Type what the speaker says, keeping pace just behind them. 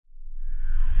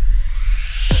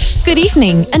Good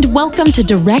evening, and welcome to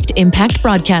Direct Impact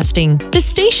Broadcasting, the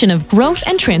station of growth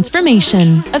and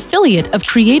transformation. Affiliate of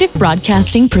Creative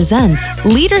Broadcasting presents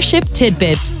Leadership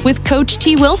Tidbits with Coach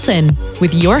T. Wilson,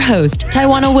 with your host,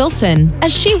 Taiwana Wilson,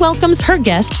 as she welcomes her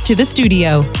guest to the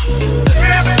studio.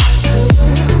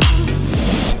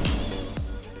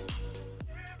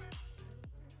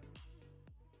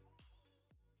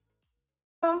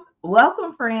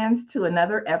 Welcome, friends, to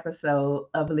another episode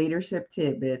of Leadership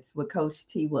Tidbits with Coach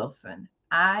T. Wilson.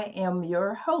 I am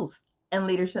your host and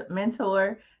leadership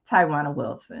mentor, Taiwana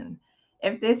Wilson.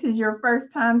 If this is your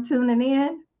first time tuning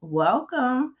in,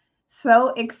 welcome. So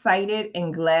excited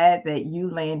and glad that you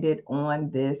landed on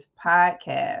this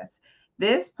podcast.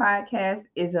 This podcast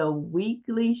is a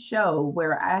weekly show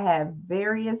where I have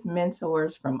various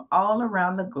mentors from all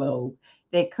around the globe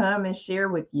that come and share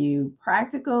with you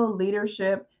practical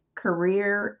leadership,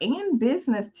 career, and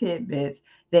business tidbits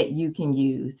that you can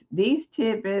use. These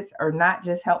tidbits are not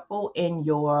just helpful in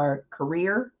your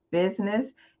career,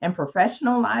 business, and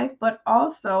professional life, but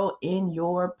also in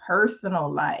your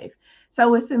personal life.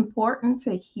 So it's important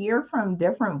to hear from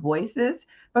different voices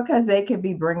because they could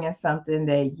be bringing something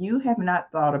that you have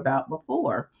not thought about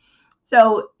before.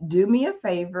 So do me a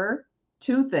favor,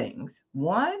 two things.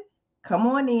 One, come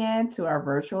on in to our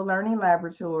virtual learning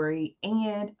laboratory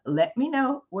and let me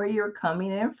know where you're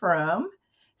coming in from.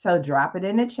 So drop it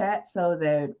in the chat so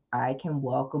that I can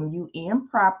welcome you in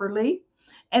properly.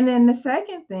 And then the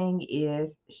second thing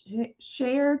is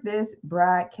share this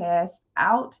broadcast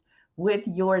out with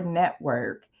your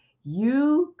network.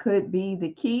 You could be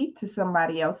the key to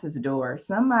somebody else's door.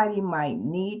 Somebody might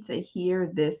need to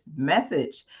hear this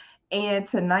message. And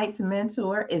tonight's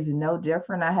mentor is no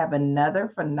different. I have another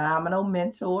phenomenal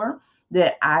mentor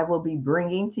that I will be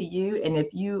bringing to you. And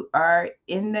if you are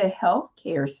in the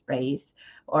healthcare space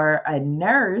or a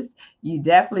nurse, you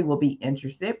definitely will be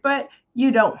interested, but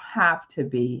you don't have to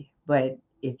be. But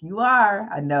if you are,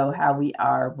 I know how we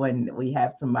are when we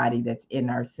have somebody that's in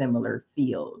our similar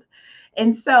field.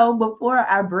 And so before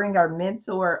I bring our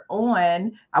mentor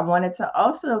on, I wanted to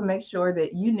also make sure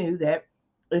that you knew that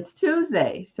it's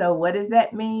Tuesday. So what does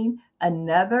that mean?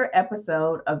 Another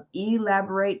episode of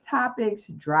Elaborate Topics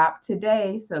dropped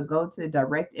today. So go to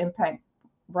Direct Impact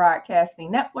Broadcasting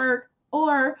Network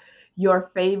or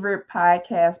your favorite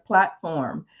podcast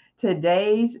platform.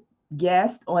 Today's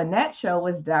guest on that show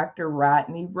was Dr.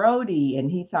 Rodney Rohde,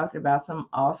 and he talked about some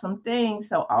awesome things.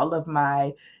 So all of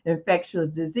my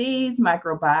infectious disease,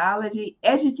 microbiology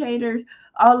educators,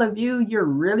 all of you, you're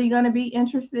really going to be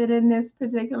interested in this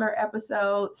particular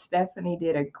episode. Stephanie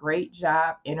did a great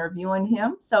job interviewing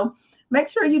him. So make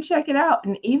sure you check it out.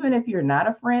 And even if you're not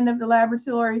a friend of the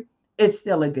laboratory, it's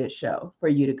still a good show for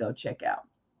you to go check out.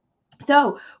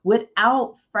 So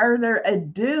without further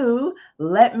ado,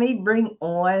 let me bring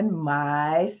on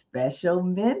my special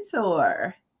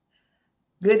mentor.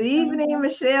 Good evening,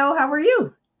 Michelle. How are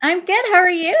you? I'm good. How are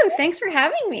you? Thanks for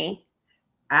having me.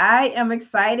 I am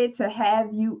excited to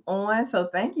have you on. So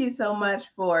thank you so much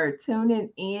for tuning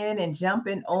in and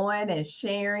jumping on and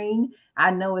sharing.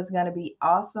 I know it's going to be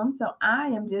awesome. So I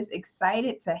am just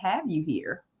excited to have you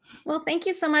here. Well, thank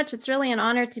you so much. It's really an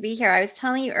honor to be here. I was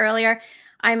telling you earlier,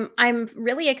 I'm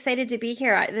really excited to be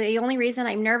here. The only reason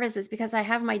I'm nervous is because I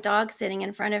have my dog sitting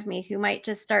in front of me who might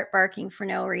just start barking for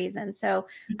no reason. So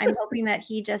I'm hoping that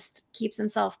he just keeps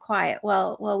himself quiet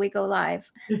while we go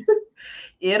live.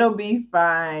 It'll be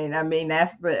fine. I mean,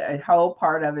 that's the whole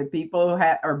part of it. People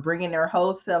are bringing their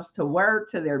whole selves to work,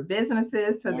 to their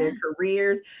businesses, to their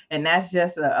careers. And that's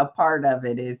just a part of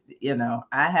it is,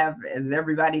 I have, as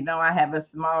everybody know, I have a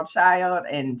small child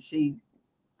and she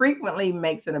frequently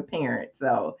makes an appearance.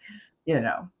 So,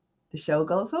 the show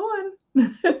goes on.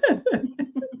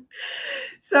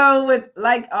 So with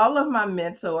like all of my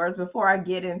mentors, before I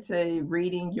get into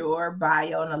reading your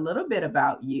bio and a little bit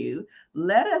about you,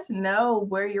 let us know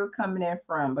where you're coming in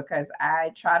from because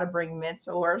I try to bring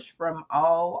mentors from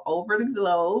all over the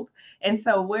globe. And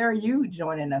so where are you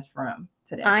joining us from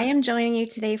today? I am joining you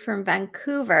today from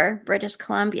Vancouver, British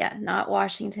Columbia, not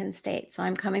Washington State. So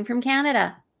I'm coming from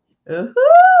Canada.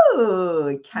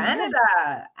 Ooh,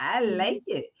 Canada. I like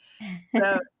it.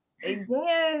 So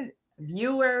again,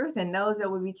 viewers and those that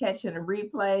will be catching a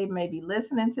replay, maybe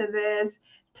listening to this,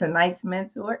 tonight's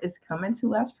mentor is coming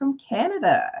to us from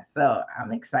Canada. So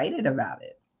I'm excited about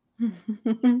it.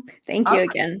 Thank you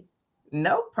again.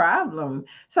 No problem.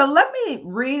 So let me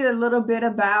read a little bit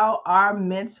about our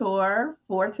mentor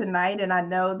for tonight. And I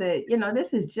know that,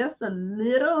 this is just a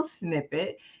little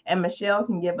snippet, and Michelle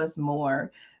can give us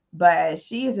more. But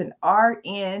she is an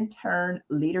RN turned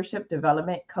leadership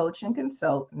development coach and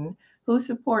consultant who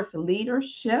supports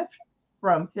leadership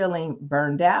from feeling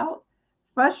burned out,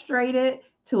 frustrated,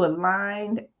 to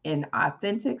aligned and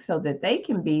authentic so that they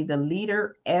can be the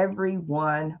leader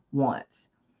everyone wants.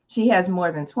 She has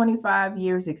more than 25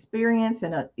 years experience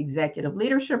in executive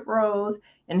leadership roles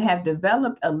and have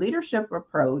developed a leadership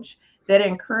approach that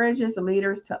encourages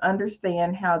leaders to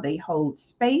understand how they hold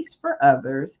space for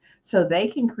others so they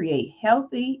can create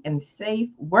healthy and safe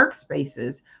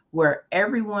workspaces where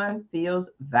everyone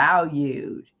feels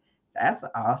valued. That's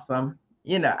awesome.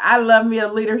 I love me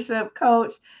a leadership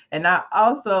coach, and I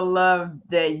also love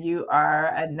that you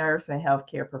are a nurse and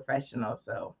healthcare professional.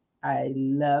 So I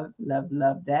love, love,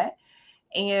 love that.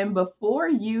 And before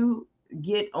you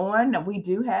get on, we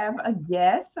do have a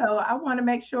guest. So I want to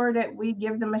make sure that we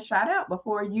give them a shout out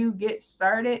before you get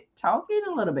started talking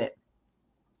a little bit.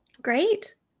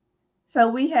 Great. So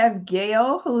we have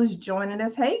Gail who's joining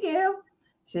us. Hey, Gail.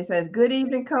 She says, "Good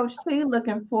evening, Coach T.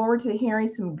 Looking forward to hearing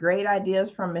some great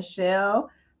ideas from Michelle."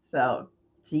 So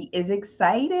she is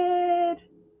excited.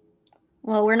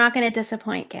 Well, we're not going to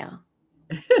disappoint, Gail.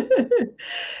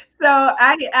 So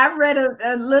I read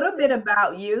a little bit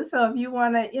about you. So if you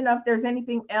want to, if there's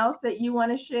anything else that you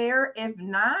want to share, if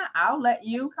not, I'll let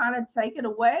you kind of take it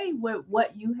away with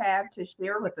what you have to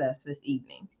share with us this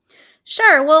evening.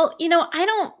 Sure. Well, I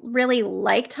don't really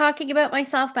like talking about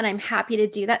myself, but I'm happy to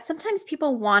do that. Sometimes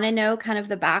people want to know kind of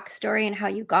the backstory and how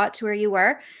you got to where you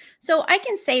were. So I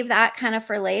can save that kind of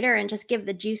for later and just give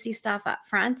the juicy stuff up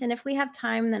front. And if we have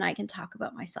time, then I can talk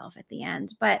about myself at the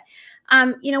end. But,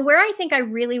 where I think I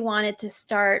really wanted to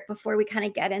start before we kind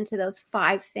of get into those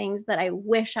 5 things that I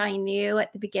wish I knew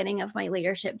at the beginning of my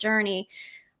leadership journey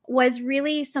was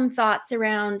really some thoughts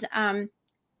around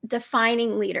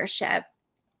defining leadership,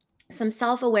 some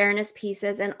self-awareness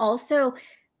pieces, and also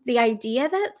the idea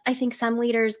that I think some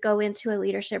leaders go into a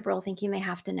leadership role thinking they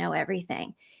have to know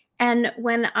everything. And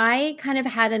when I kind of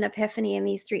had an epiphany in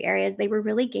these 3 areas, they were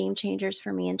really game changers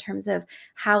for me in terms of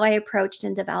how I approached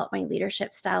and developed my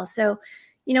leadership style. So,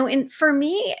 for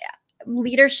me,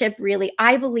 leadership really,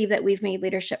 I believe that we've made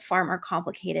leadership far more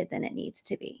complicated than it needs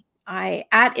to be.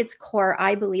 At its core,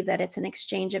 I believe that it's an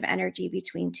exchange of energy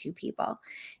between 2 people.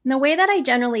 And the way that I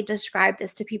generally describe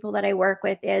this to people that I work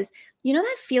with is,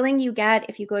 that feeling you get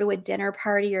if you go to a dinner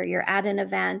party or you're at an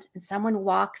event and someone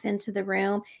walks into the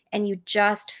room and you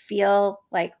just feel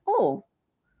like, oh,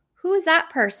 who is that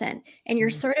person? And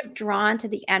you're sort of drawn to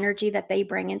the energy that they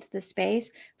bring into the space.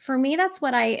 For me, that's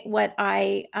what I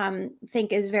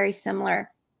think is very similar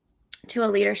to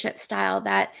a leadership style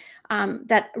that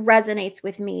resonates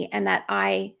with me and that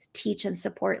I teach and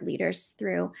support leaders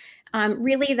through.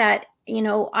 Really, that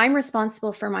I'm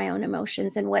responsible for my own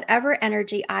emotions, and whatever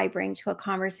energy I bring to a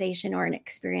conversation or an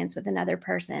experience with another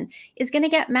person is going to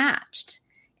get matched.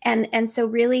 And so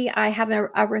really, I have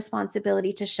a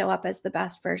responsibility to show up as the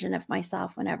best version of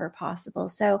myself whenever possible.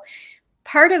 So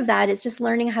part of that is just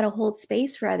learning how to hold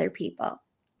space for other people.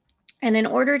 And in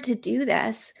order to do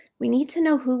this, we need to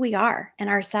know who we are and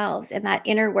ourselves and that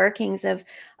inner workings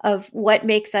of what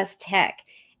makes us tick.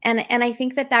 And I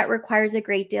think that requires a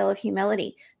great deal of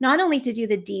humility, not only to do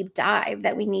the deep dive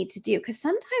that we need to do, because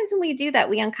sometimes when we do that,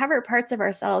 we uncover parts of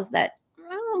ourselves that,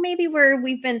 well, maybe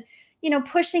we've been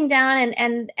pushing down,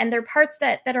 and they're parts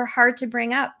that are hard to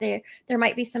bring up. There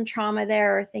might be some trauma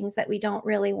there or things that we don't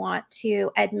really want to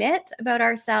admit about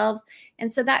ourselves.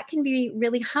 And so that can be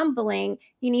really humbling.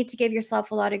 You need to give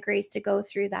yourself a lot of grace to go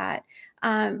through that.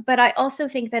 But I also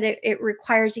think that it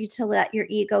requires you to let your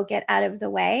ego get out of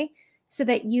the way so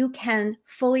that you can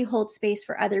fully hold space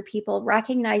for other people,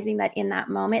 recognizing that in that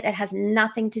moment, it has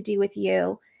nothing to do with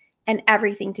you and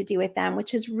everything to do with them,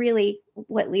 which is really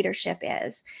what leadership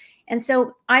is. And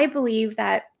so I believe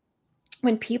that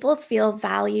when people feel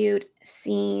valued,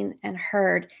 seen, and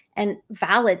heard, and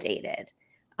validated,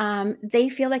 they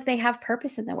feel like they have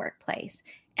purpose in the workplace.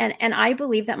 And I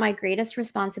believe that my greatest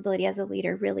responsibility as a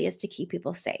leader really is to keep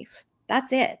people safe.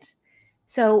 That's it.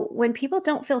 So when people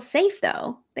don't feel safe,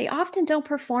 though, they often don't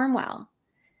perform well.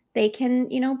 They can,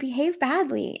 behave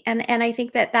badly. And I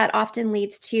think that often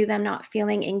leads to them not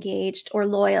feeling engaged or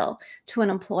loyal to an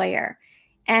employer.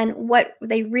 And what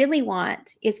they really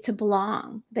want is to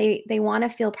belong. They want to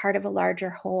feel part of a larger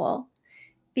whole.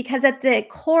 Because at the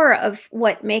core of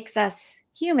what makes us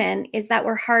human is that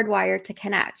we're hardwired to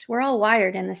connect. We're all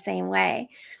wired in the same way.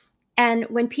 And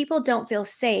when people don't feel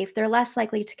safe, they're less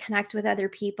likely to connect with other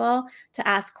people, to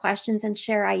ask questions and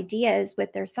share ideas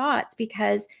with their thoughts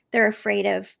because they're afraid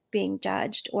of being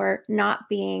judged or not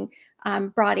being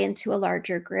brought into a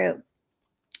larger group.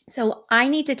 So I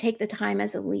need to take the time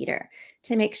as a leader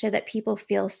to make sure that people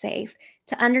feel safe,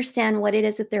 to understand what it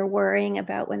is that they're worrying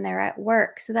about when they're at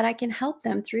work so that I can help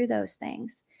them through those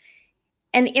things.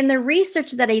 And in the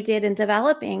research that I did in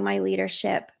developing my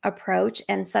leadership approach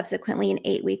and subsequently an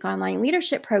 8-week online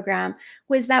leadership program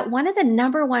was that one of the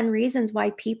number one reasons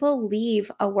why people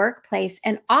leave a workplace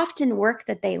and often work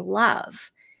that they love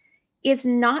is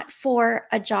not for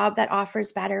a job that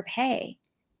offers better pay.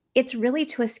 It's really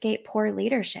to escape poor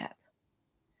leadership.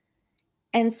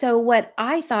 And so what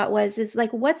I thought is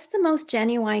like, what's the most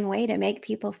genuine way to make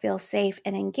people feel safe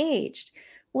and engaged?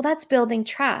 Well, that's building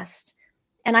trust.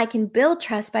 And I can build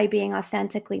trust by being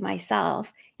authentically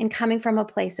myself and coming from a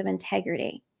place of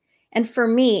integrity. And for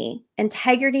me,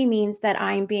 integrity means that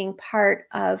I'm being part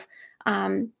of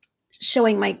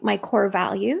showing my core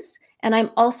values. And I'm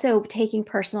also taking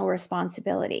personal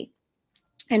responsibility.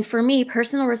 And for me,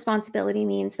 personal responsibility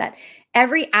means that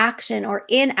every action or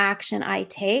inaction I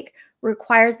take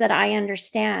requires that I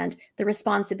understand the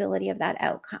responsibility of that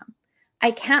outcome.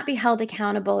 I can't be held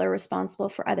accountable or responsible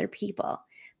for other people,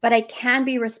 but I can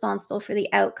be responsible for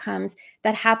the outcomes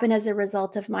that happen as a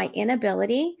result of my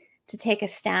inability to take a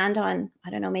stand on,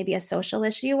 I don't know, maybe a social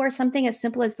issue or something as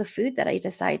simple as the food that I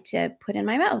decide to put in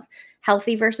my mouth,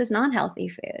 healthy versus non-healthy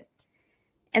food.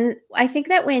 And I think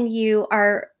that when you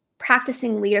are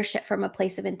practicing leadership from a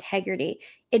place of integrity,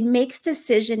 it makes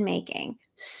decision making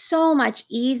so much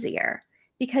easier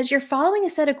because you're following a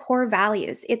set of core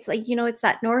values. It's like, it's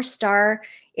that North Star.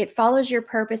 It follows your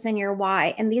purpose and your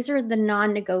why. And these are the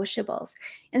non-negotiables.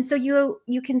 And so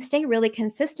you can stay really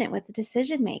consistent with the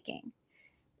decision making.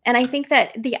 And I think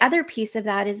that the other piece of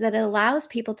that is that it allows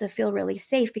people to feel really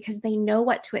safe because they know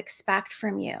what to expect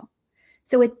from you.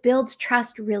 So it builds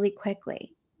trust really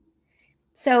quickly.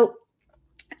 So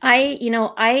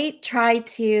I try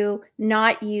to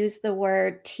not use the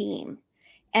word team.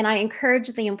 And I encourage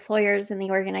the employers and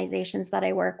the organizations that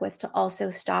I work with to also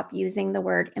stop using the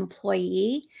word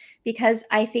employee, because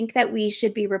I think that we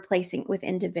should be replacing it with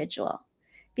individual.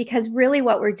 Because really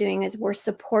what we're doing is we're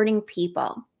supporting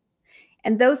people.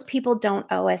 And those people don't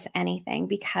owe us anything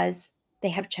because they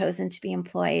have chosen to be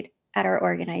employed at our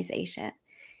organization.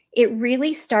 It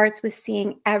really starts with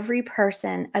seeing every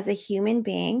person as a human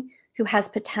being who has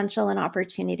potential and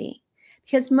opportunity,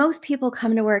 because most people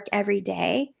come to work every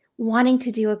day wanting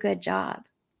to do a good job.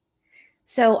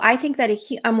 So I think that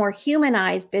a more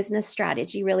humanized business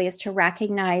strategy really is to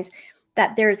recognize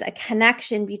that there's a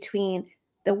connection between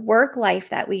the work life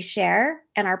that we share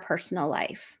and our personal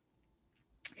life,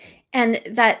 and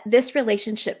that this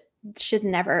relationship should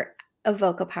never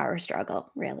evoke a power struggle,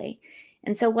 really.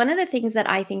 And so one of the things that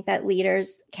I think that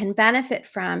leaders can benefit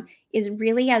from is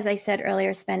really, as I said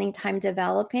earlier, spending time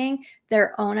developing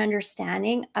their own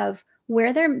understanding of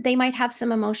where they might have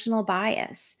some emotional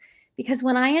bias. Because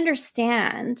when I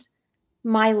understand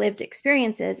my lived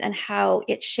experiences and how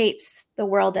it shapes the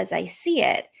world as I see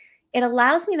it, it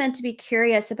allows me then to be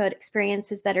curious about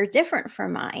experiences that are different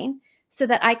from mine so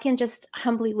that I can just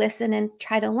humbly listen and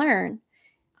try to learn.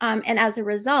 And as a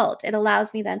result, it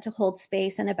allows me then to hold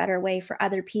space in a better way for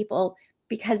other people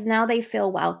because now they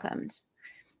feel welcomed.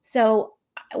 So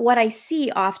what I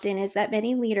see often is that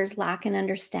many leaders lack an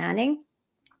understanding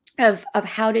of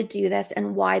how to do this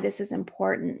and why this is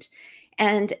important.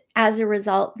 And as a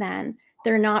result, then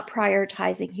they're not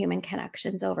prioritizing human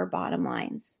connections over bottom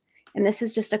lines. And this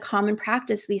is just a common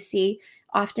practice we see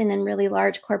often in really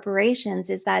large corporations,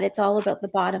 is that it's all about the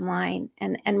bottom line.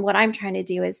 And what I'm trying to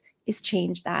do is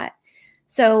change that.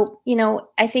 So,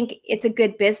 I think it's a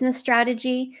good business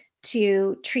strategy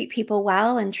to treat people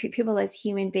well and treat people as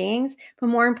human beings. But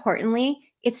more importantly,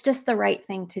 it's just the right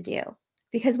thing to do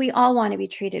because we all want to be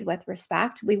treated with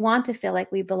respect. We want to feel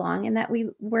like we belong and that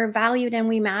we're valued and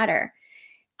we matter.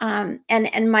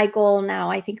 And my goal now,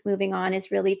 I think moving on,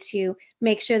 is really to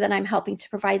make sure that I'm helping to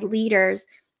provide leaders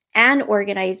and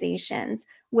organizations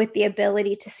with the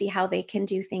ability to see how they can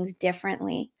do things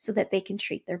differently so that they can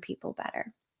treat their people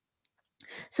better.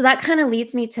 So that kind of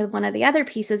leads me to one of the other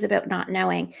pieces about not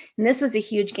knowing. And this was a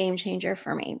huge game changer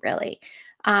for me, really.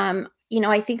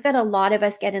 I think that a lot of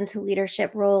us get into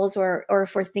leadership roles, or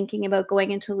if we're thinking about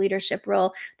going into a leadership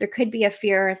role, there could be a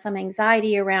fear or some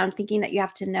anxiety around thinking that you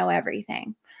have to know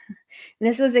everything. And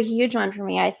this was a huge one for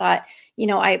me. I thought,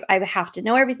 I have to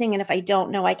know everything. And if I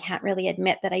don't know, I can't really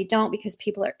admit that I don't because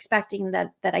people are expecting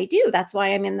that I do. That's why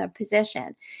I'm in the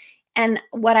position. And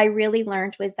what I really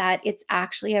learned was that it's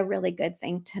actually a really good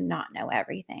thing to not know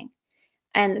everything.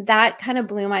 And that kind of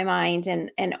blew my mind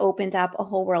and opened up a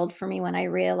whole world for me when I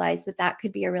realized that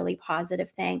could be a really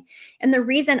positive thing. And the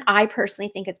reason I personally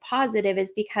think it's positive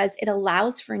is because it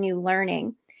allows for new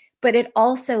learning, But it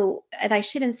also, and I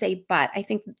shouldn't say but, I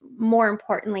think more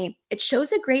importantly, it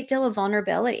shows a great deal of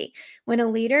vulnerability. When a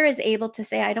leader is able to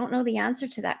say, I don't know the answer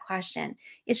to that question,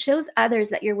 it shows others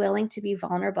that you're willing to be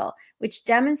vulnerable, which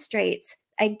demonstrates,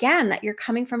 again, that you're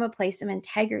coming from a place of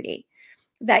integrity,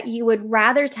 that you would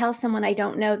rather tell someone I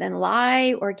don't know than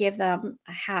lie or give them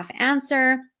a half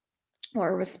answer or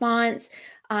a response,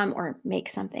 or make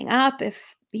something up.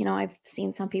 If, I've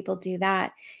seen some people do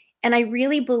that. And I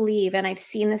really believe, and I've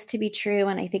seen this to be true,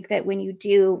 and I think that when you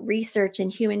do research in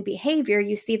human behavior,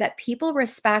 you see that people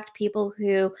respect people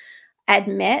who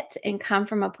admit and come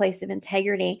from a place of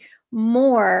integrity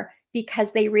more,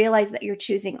 because they realize that you're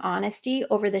choosing honesty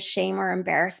over the shame or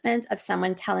embarrassment of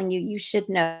someone telling you you should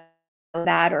know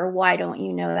that, or why don't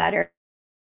you know that, or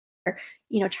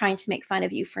trying to make fun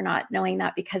of you for not knowing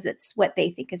that because it's what they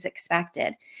think is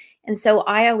expected. And so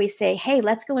I always say, hey,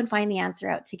 let's go and find the answer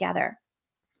out together.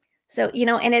 So,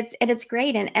 and it's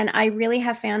great. And I really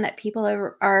have found that people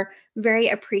are very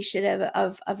appreciative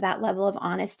of that level of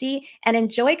honesty and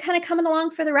enjoy kind of coming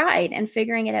along for the ride and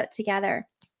figuring it out together.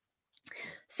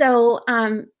 So,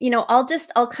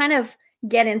 I'll kind of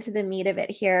get into the meat of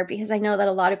it here, because I know that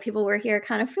a lot of people were here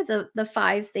kind of for the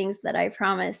five things that I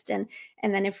promised, and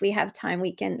then if we have time,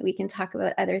 we can talk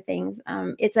about other things.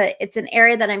 It's an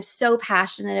area that I'm so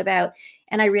passionate about,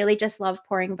 and I really just love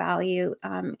pouring value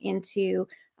into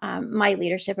my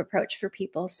leadership approach for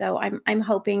people. So I'm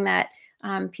hoping that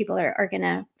people are going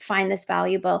to find this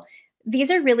valuable. These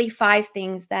are really five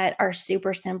things that are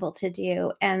super simple to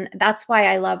do. And that's why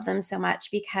I love them so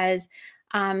much, because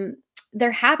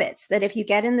they're habits that if you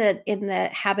get in the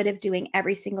habit of doing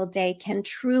every single day, can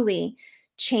truly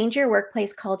change your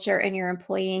workplace culture and your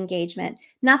employee engagement.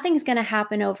 Nothing's going to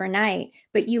happen overnight,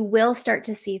 but you will start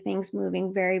to see things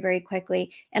moving very, very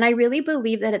quickly. And I really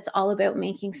believe that it's all about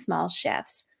making small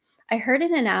shifts. I heard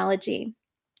an analogy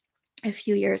a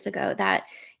few years ago that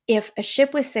if a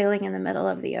ship was sailing in the middle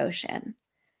of the ocean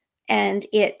and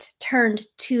it turned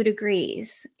 2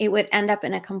 degrees, it would end up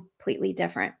in a completely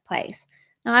different place.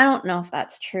 Now, I don't know if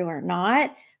that's true or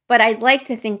not, but I'd like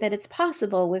to think that it's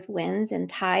possible with winds and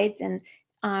tides and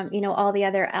all the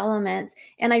other elements.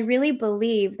 And I really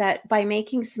believe that by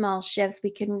making small shifts, we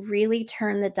can really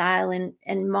turn the dial in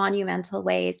monumental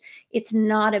ways. It's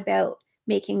not about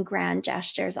making grand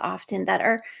gestures often that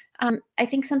are, I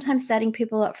think, sometimes setting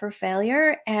people up for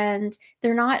failure, and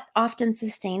they're not often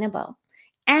sustainable,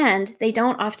 and they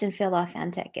don't often feel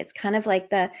authentic. It's kind of like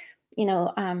the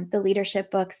leadership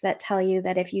books that tell you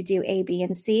that if you do A, B,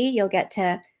 and C, you'll get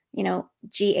to,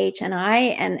 G, H, and I.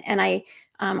 And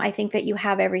I think that you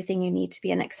have everything you need to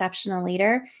be an exceptional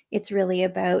leader. It's really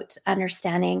about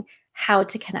understanding how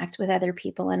to connect with other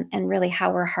people, and really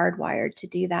how we're hardwired to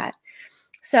do that.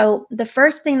 So the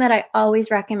first thing that I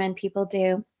always recommend people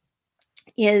do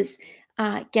is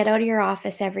get out of your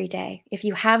office every day. If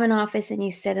you have an office and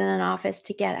you sit in an office,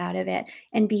 to get out of it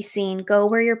and be seen. Go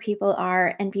where your people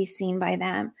are and be seen by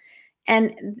them.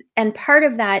 And part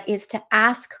of that is to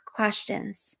ask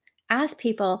questions. Ask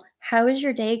people, how is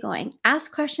your day going?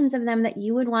 Ask questions of them that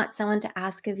you would want someone to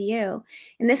ask of you.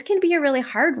 And this can be a really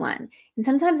hard one. And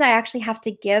sometimes I actually have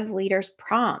to give leaders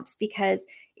prompts, because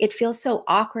it feels so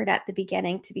awkward at the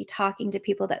beginning to be talking to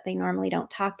people that they normally don't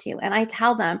talk to. And I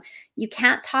tell them, you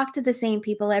can't talk to the same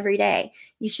people every day.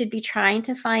 You should be trying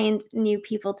to find new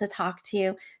people to talk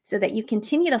to, so that you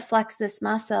continue to flex this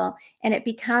muscle. And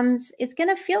it's going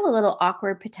to feel a little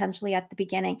awkward potentially at the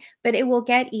beginning, but it will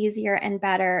get easier and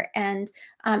better. And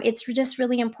it's just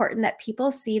really important that people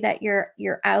see that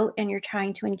you're out and you're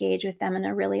trying to engage with them in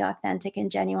a really authentic and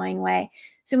genuine way.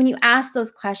 So when you ask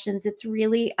those questions, it's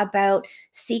really about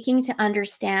seeking to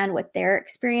understand what their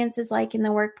experience is like in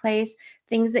the workplace,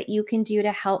 things that you can do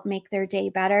to help make their day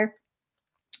better.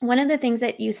 One of the things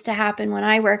that used to happen when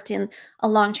I worked in a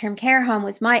long-term care home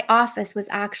was my office was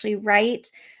actually right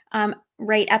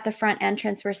at the front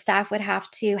entrance, where staff would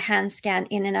have to hand scan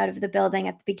in and out of the building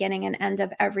at the beginning and end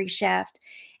of every shift.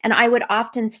 And I would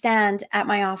often stand at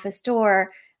my office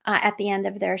door at the end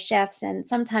of their shifts. And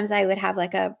sometimes I would have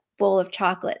like a bowl of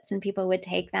chocolates and people would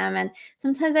take them. And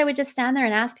sometimes I would just stand there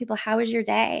and ask people, how was your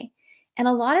day? And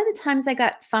a lot of the times I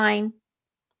got fine.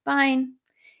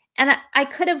 And I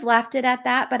could have left it at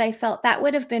that, but I felt that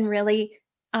would have been really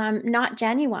not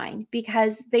genuine,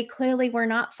 because they clearly were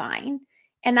not fine.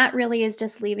 And that really is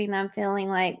just leaving them feeling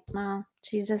like, well,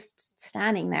 she's just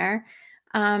standing there.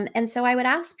 And so I would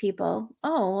ask people,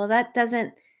 oh,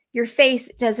 well, your face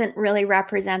doesn't really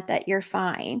represent that you're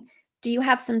fine. Do you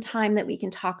have some time that we can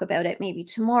talk about it, maybe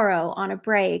tomorrow on a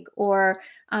break? Or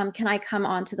can I come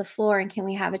onto the floor and can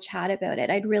we have a chat about it?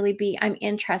 I'm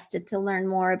interested to learn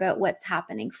more about what's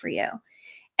happening for you.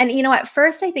 And, at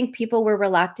first I think people were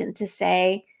reluctant to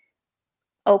say,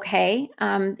 okay.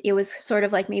 It was sort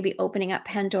of like maybe opening up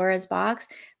Pandora's box.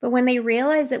 But when they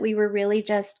realized that we were really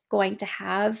just going to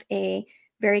have a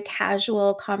very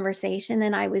casual conversation,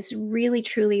 and I was really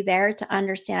truly there to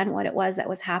understand what it was that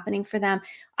was happening for them,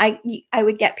 I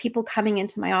would get people coming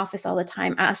into my office all the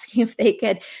time asking if they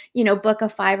could, book a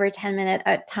 5 or 10 minute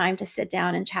time to sit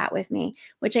down and chat with me,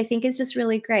 which I think is just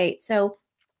really great. So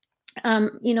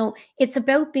it's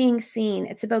about being seen.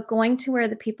 It's about going to where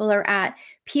the people are at.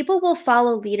 People will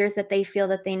follow leaders that they feel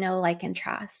that they know, like, and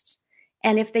trust.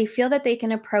 And if they feel that they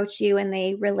can approach you and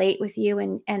they relate with you,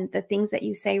 and the things that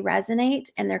you say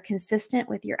resonate and they're consistent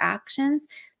with your actions,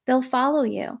 they'll follow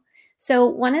you. So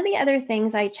one of the other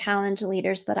things I challenge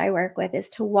leaders that I work with is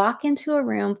to walk into a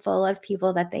room full of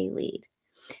people that they lead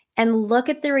and look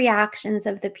at the reactions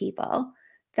of the people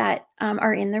that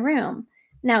are in the room.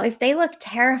 Now, if they look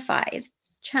terrified,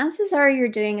 chances are you're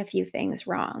doing a few things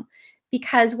wrong,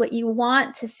 because what you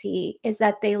want to see is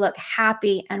that they look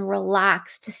happy and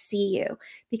relaxed to see you,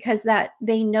 because that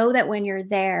they know that when you're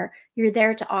there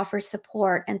to offer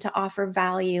support and to offer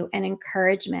value and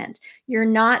encouragement. You're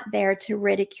not there to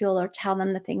ridicule or tell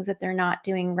them the things that they're not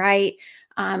doing right,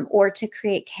 or to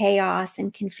create chaos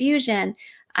and confusion.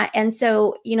 And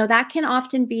so, that can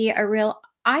often be a real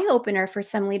eye opener for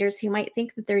some leaders who might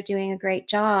think that they're doing a great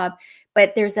job,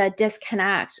 but there's a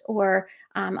disconnect or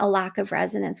a lack of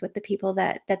resonance with the people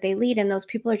that they lead, and those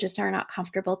people are not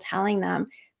comfortable telling them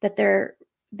that they're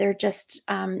just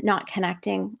not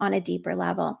connecting on a deeper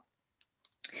level.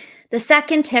 The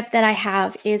second tip that I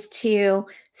have is to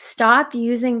stop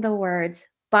using the words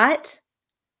but,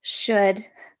 should,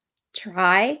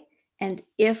 try, and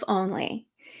if only.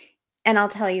 And I'll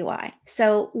tell you why.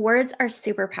 So words are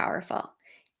super powerful,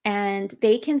 and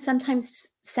they can sometimes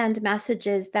send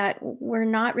messages that we're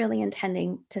not really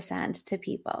intending to send to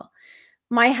people.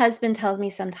 My husband tells me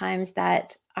sometimes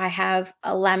that I have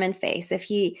a lemon face if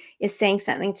he is saying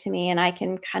something to me, and I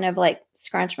can kind of like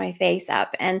scrunch my face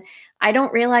up, and I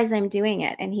don't realize I'm doing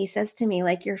it. And he says to me,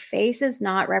 like, your face is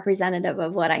not representative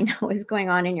of what I know is going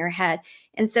on in your head.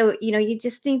 And so, you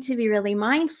just need to be really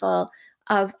mindful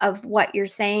of what you're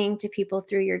saying to people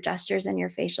through your gestures and your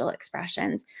facial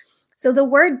expressions. So the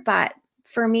word but,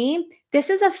 for me,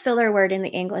 this is a filler word in the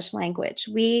English language.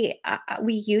 We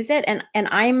use it, and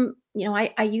I'm,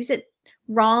 I use it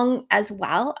wrong as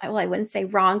well. Well, I wouldn't say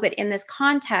wrong, but in this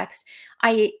context,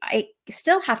 I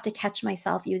still have to catch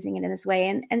myself using it in this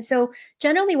way. And so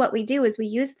generally what we do is we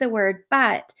use the word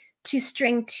but to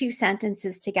string two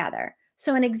sentences together.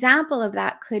 So an example of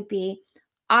that could be,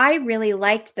 I really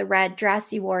liked the red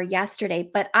dress you wore yesterday,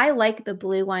 but I like the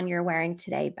blue one you're wearing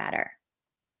today better.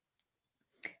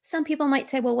 Some people might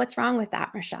say, well, what's wrong with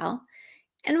that, Michelle?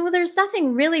 And well, there's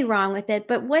nothing really wrong with it,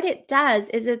 but what it does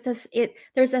is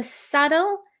there's a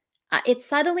subtle, it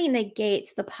subtly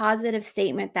negates the positive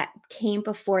statement that came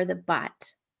before the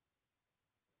but.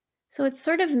 So it's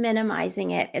sort of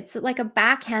minimizing it. It's like a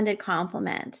backhanded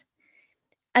compliment.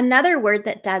 Another word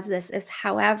that does this is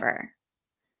however.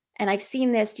 And I've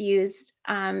seen this used,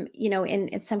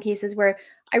 in some cases where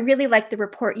I really like the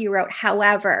report you wrote.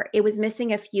 However, it was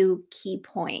missing a few key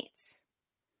points.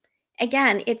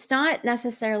 Again, it's not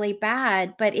necessarily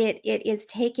bad, but it is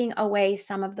taking away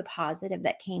some of the positive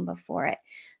that came before it.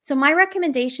 So my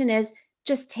recommendation is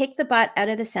just take the but out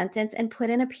of the sentence and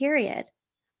put in a period.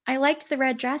 I liked the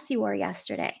red dress you wore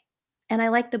yesterday, and I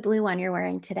like the blue one you're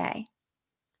wearing today.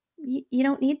 You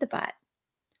don't need the but.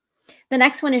 The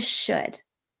next one is should.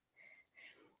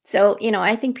 So,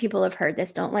 I think people have heard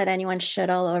this. Don't let anyone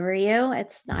should all over you.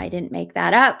 I didn't make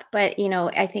that up, but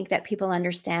I think that people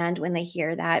understand when they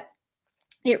hear that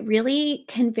it really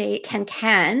can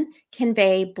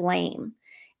convey blame,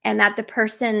 and that the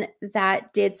person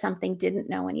that did something didn't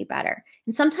know any better.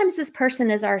 And sometimes this person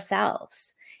is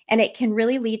ourselves, and it can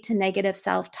really lead to negative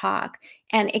self-talk,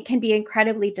 and it can be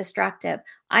incredibly destructive.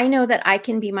 I know that I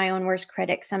can be my own worst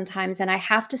critic sometimes, and I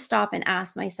have to stop and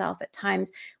ask myself at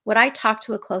times, would I talk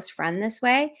to a close friend this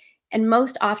way? And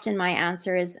most often my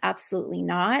answer is absolutely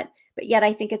not, but yet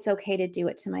I think it's okay to do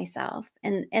it to myself.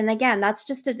 And again, that's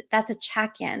a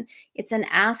check-in. It's an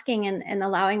asking and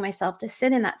allowing myself to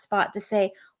sit in that spot to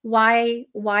say, why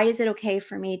is it okay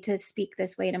for me to speak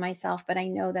this way to myself, but I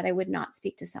know that I would not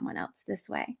speak to someone else this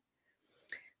way?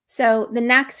 So the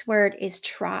next word is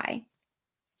try.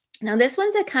 Now, this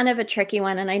one's a kind of a tricky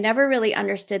one, and I never really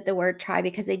understood the word try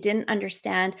because I didn't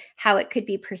understand how it could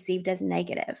be perceived as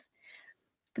negative.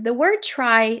 But the word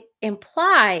try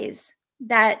implies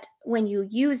that when you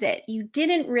use it, you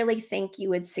didn't really think you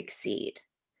would succeed.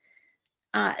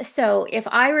 So if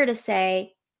I were to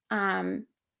say,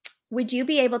 would you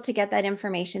be able to get that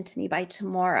information to me by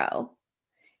tomorrow?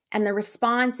 And the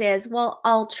response is, well,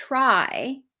 I'll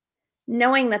try,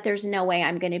 knowing that there's no way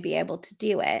I'm going to be able to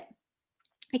do it.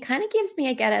 It kind of gives me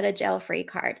a get out of jail free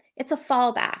card. It's a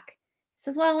fallback. It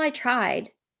says, well, I tried.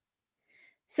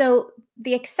 So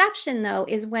the exception, though,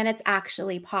 is when it's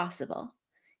actually possible.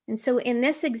 And so in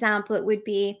this example, it would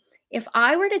be, if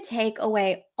I were to take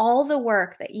away all the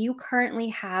work that you currently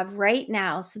have right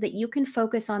now so that you can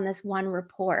focus on this one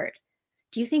report,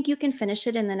 do you think you can finish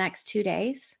it in the next 2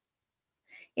 days?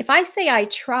 If I say I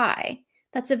try,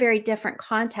 that's a very different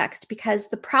context, because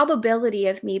the probability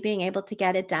of me being able to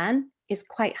get it done is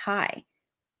quite high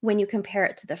when you compare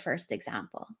it to the first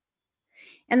example.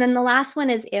 And then the last one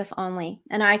is if only,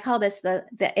 and I call this the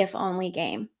if only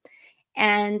game.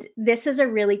 And this is a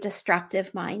really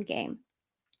destructive mind game.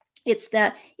 It's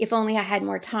the, if only I had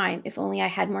more time, if only I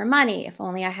had more money, if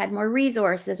only I had more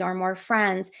resources or more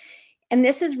friends. And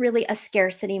this is really a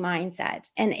scarcity mindset.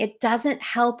 And it doesn't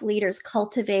help leaders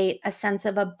cultivate a sense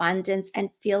of abundance and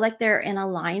feel like they're in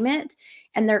alignment.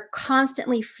 And they're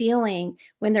constantly feeling,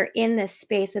 when they're in this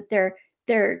space, that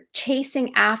they're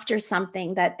chasing after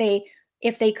something that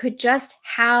if they could just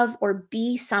have or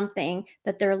be something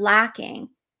that they're lacking,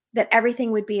 that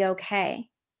everything would be okay.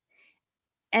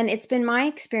 And it's been my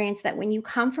experience that when you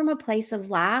come from a place of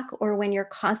lack, or when you're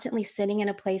constantly sitting in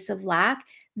a place of lack,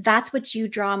 that's what you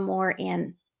draw more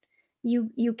in.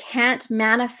 You can't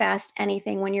manifest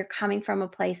anything when you're coming from a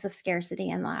place of scarcity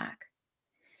and lack.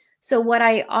 So what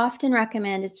I often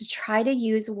recommend is to try to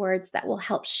use words that will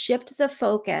help shift the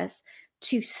focus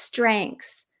to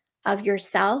strengths of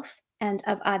yourself and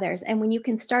of others. And when you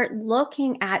can start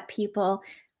looking at people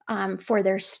for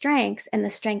their strengths and the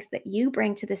strengths that you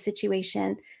bring to the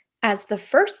situation as the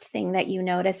first thing that you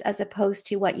notice, as opposed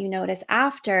to what you notice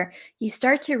after, you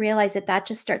start to realize that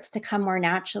just starts to come more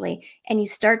naturally. And you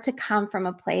start to come from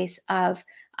a place of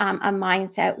a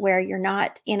mindset where you're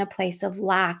not in a place of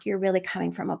lack, you're really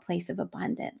coming from a place of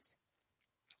abundance.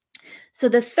 So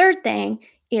the third thing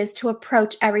is to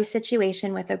approach every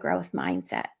situation with a growth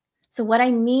mindset. So what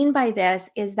I mean by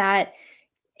this is that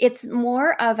it's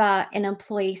more of an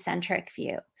employee-centric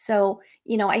view. So,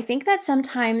 I think that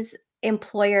sometimes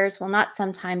employers, well, not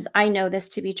sometimes, I know this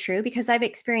to be true because I've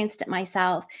experienced it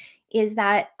myself, is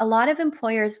that a lot of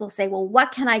employers will say, well,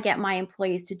 what can I get my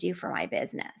employees to do for my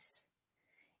business?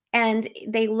 And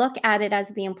they look at it as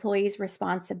the employee's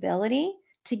responsibility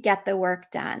to get the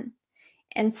work done.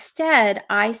 Instead,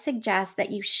 I suggest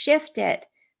that you shift it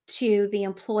to the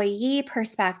employee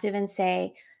perspective and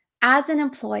say, as an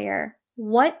employer,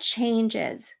 what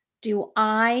changes do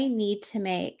I need to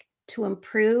make to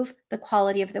improve the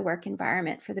quality of the work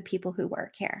environment for the people who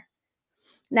work here?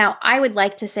 Now, I would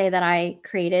like to say that I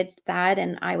created that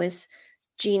and I was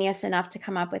genius enough to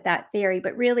come up with that theory,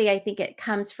 but really I think it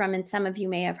comes from, and some of you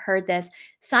may have heard this,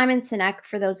 Simon Sinek,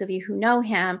 for those of you who know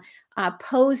him,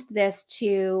 posed this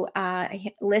to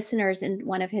listeners in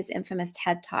one of his infamous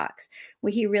TED Talks,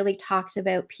 where he really talked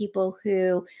about people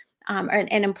who,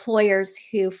 and employers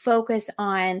who focus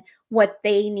on what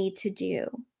they need to do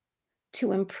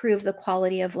to improve the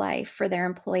quality of life for their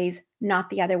employees, not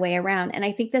the other way around. And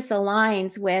I think this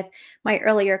aligns with my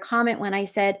earlier comment when I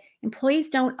said employees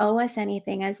don't owe us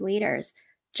anything as leaders.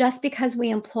 Just because we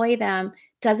employ them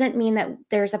doesn't mean that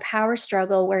there's a power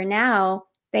struggle where now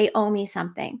they owe me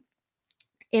something.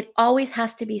 It always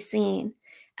has to be seen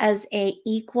as an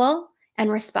equal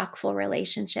and respectful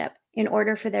relationship in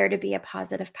order for there to be a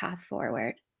positive path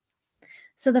forward.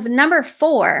 So the number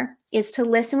 4 is to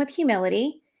listen with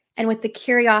humility and with the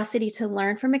curiosity to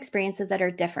learn from experiences that are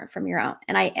different from your own.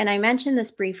 And I mentioned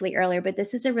this briefly earlier, but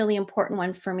this is a really important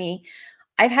one for me.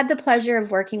 I've had the pleasure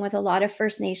of working with a lot of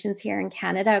First Nations here in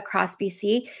Canada, across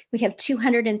BC. We have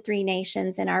 203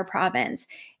 nations in our province.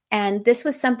 And this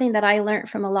was something that I learned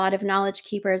from a lot of knowledge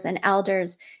keepers and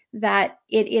elders, that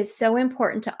it is so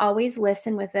important to always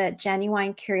listen with a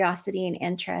genuine curiosity and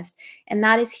interest. And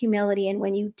that is humility. And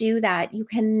when you do that, you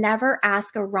can never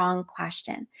ask a wrong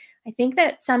question. I think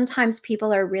that sometimes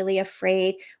people are really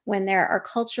afraid when there are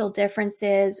cultural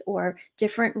differences or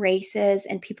different races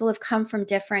and people have come from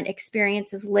different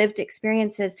experiences, lived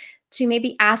experiences, to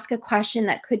maybe ask a question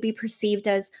that could be perceived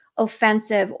as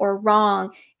offensive or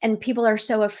wrong. And people are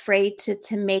so afraid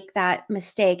to make that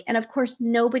mistake. And of course,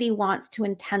 nobody wants to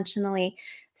intentionally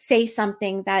say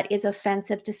something that is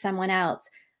offensive to someone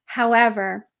else.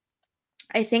 However,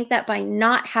 I think that by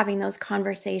not having those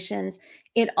conversations,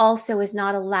 it also is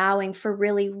not allowing for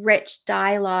really rich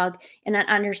dialogue and an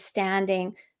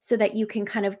understanding, so that you can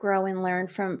kind of grow and learn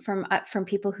from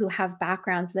people who have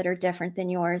backgrounds that are different than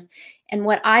yours. And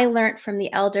what I learned from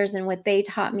the elders and what they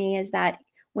taught me is that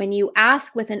When you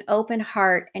ask with an open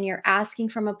heart and you're asking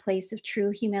from a place of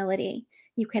true humility,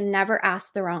 you can never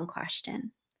ask the wrong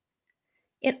question.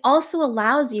 It also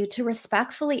allows you to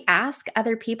respectfully ask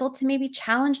other people to maybe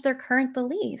challenge their current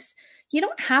beliefs. You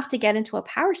don't have to get into a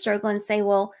power struggle and say,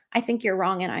 well, I think you're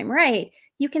wrong and I'm right.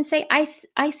 You can say,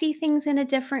 I see things in a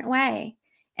different way.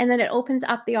 And then it opens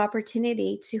up the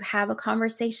opportunity to have a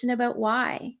conversation about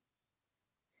why.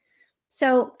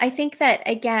 So I think that,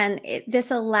 again,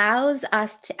 this allows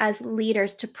us to, as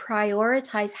leaders, to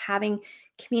prioritize having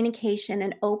communication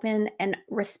and open and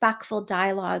respectful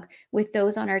dialogue with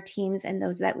those on our teams and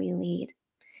those that we lead.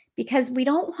 Because we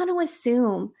don't want to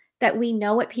assume that we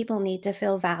know what people need to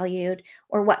feel valued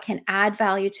or what can add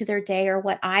value to their day or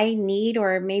what I need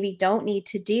or maybe don't need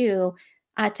to do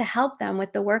to help them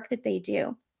with the work that they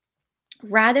do.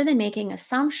 Rather than making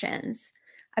assumptions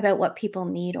about what people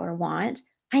need or want,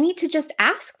 I need to just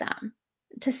ask them,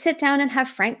 to sit down and have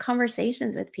frank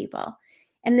conversations with people.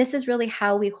 And this is really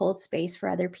how we hold space for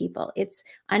other people. It's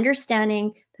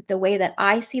understanding that the way that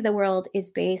I see the world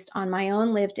is based on my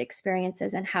own lived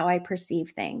experiences and how I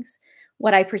perceive things.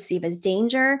 What I perceive as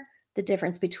danger, the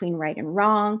difference between right and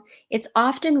wrong. It's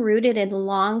often rooted in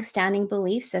long-standing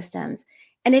belief systems.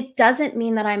 And it doesn't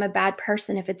mean that I'm a bad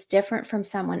person if it's different from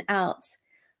someone else.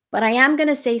 But I am going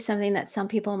to say something that some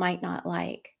people might not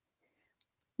like.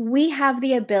 We have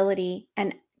the ability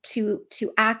and to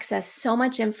access so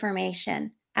much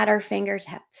information at our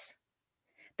fingertips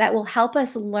that will help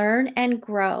us learn and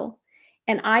grow.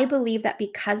 And I believe that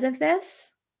because of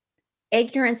this,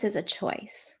 ignorance is a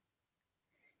choice.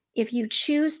 If you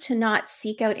choose to not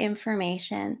seek out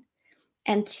information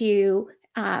and to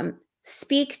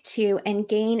speak to and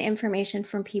gain information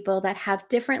from people that have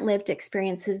different lived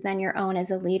experiences than your own as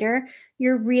a leader,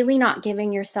 you're really not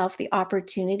giving yourself the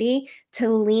opportunity to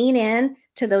lean in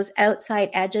to those outside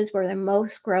edges where the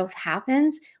most growth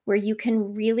happens, where you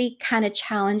can really kind of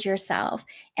challenge yourself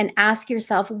and ask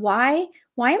yourself, why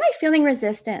am I feeling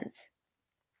resistance?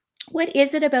 What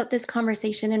is it about this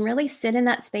conversation? And really sit in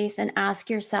that space and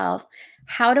ask yourself,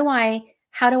 how do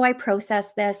I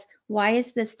process this? Why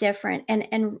is this different?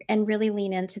 And really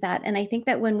lean into that. And I think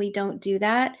that when we don't do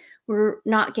that, we're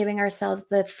not giving ourselves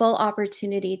the full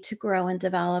opportunity to grow and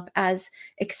develop as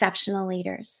exceptional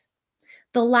leaders.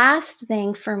 The last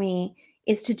thing for me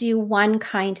is to do one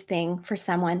kind thing for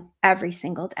someone every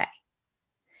single day.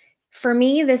 For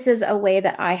me, this is a way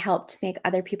that I help to make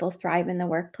other people thrive in the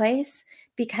workplace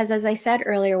because, as I said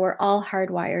earlier, we're all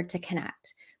hardwired to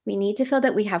connect. We need to feel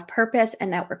that we have purpose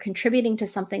and that we're contributing to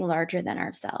something larger than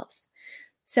ourselves.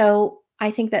 So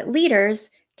I think that leaders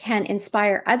can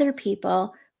inspire other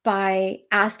people by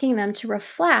asking them to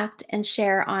reflect and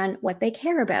share on what they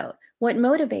care about, what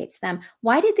motivates them.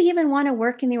 Why did they even want to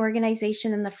work in the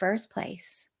organization in the first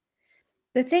place?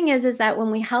 The thing is that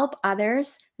when we help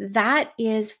others, that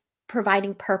is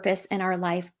providing purpose in our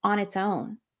life on its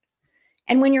own.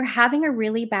 And when you're having a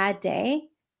really bad day,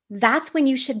 that's when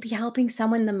you should be helping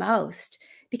someone the most,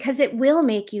 because it will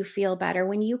make you feel better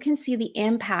when you can see the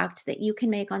impact that you can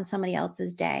make on somebody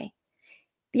else's day.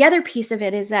 The other piece of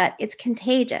it is that it's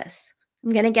contagious.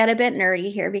 I'm going to get a bit nerdy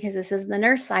here because this is the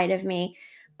nurse side of me.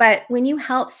 But when you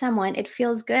help someone, it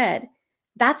feels good.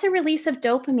 That's a release of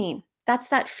dopamine. That's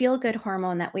that feel-good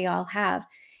hormone that we all have.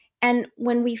 And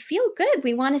when we feel good,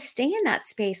 we want to stay in that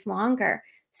space longer.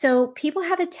 So people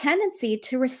have a tendency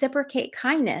to reciprocate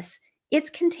kindness. It's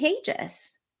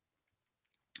contagious.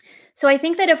 So I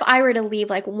think that if I were to leave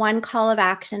like one call of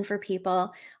action for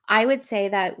people, I would say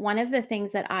that one of the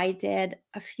things that I did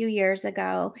a few years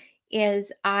ago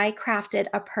is I crafted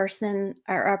a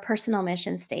personal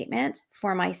mission statement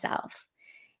for myself.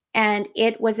 And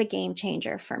it was a game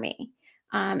changer for me.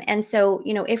 And so,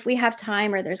 if we have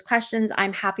time or there's questions,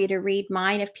 I'm happy to read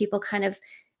mine if people kind of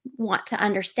want to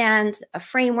understand a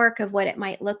framework of what it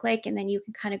might look like. And then you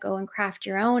can kind of go and craft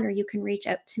your own, or you can reach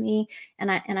out to me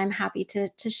and I'm happy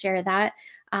to share that.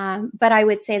 But I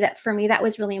would say that for me, that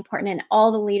was really important. And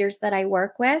all the leaders that I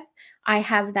work with, I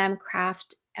have them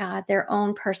craft their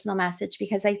own personal message,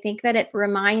 because I think that it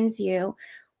reminds you,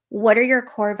 what are your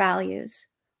core values?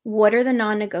 What are the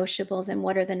non-negotiables and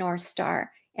what are the North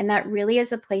Star? And that really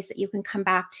is a place that you can come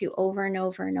back to over and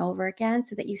over and over again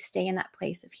so that you stay in that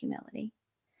place of humility.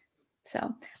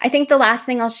 So I think the last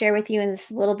thing I'll share with you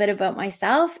is a little bit about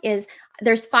myself is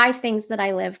there's 5 things that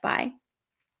I live by.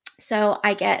 So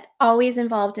I get always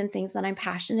involved in things that I'm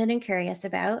passionate and curious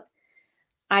about.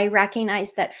 I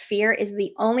recognize that fear is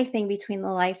the only thing between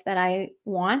the life that I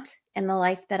want and the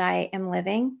life that I am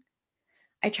living.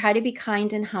 I try to be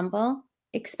kind and humble,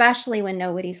 especially when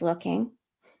nobody's looking.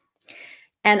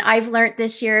 And I've learned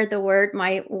this year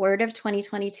my word of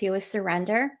 2022 is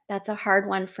surrender. That's a hard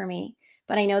one for me.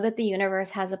 But I know that the universe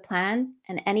has a plan,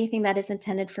 and anything that is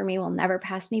intended for me will never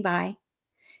pass me by.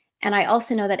 And I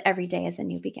also know that every day is a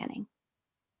new beginning.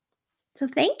 So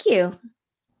thank you.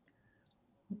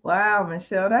 Wow,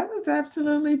 Michelle, that was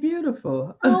absolutely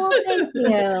beautiful. Oh, thank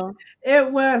you. It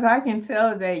was. I can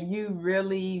tell that you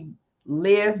really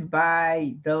live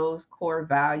by those core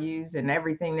values, and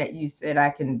everything that you said,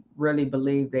 I can really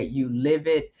believe that you live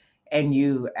it and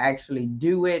you actually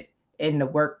do it in the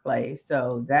workplace.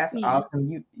 So that's Yeah.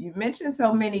 awesome. You mentioned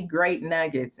so many great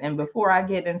nuggets. And before I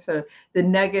get into the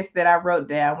nuggets that I wrote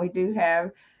down, we do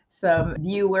have some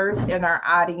viewers in our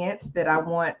audience that I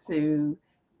want to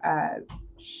uh,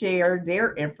 share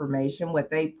their information,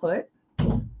 what they put,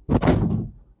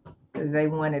 because they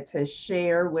wanted to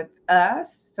share with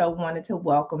us. So wanted to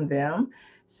welcome them.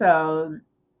 So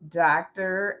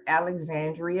Dr.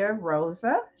 Alexandria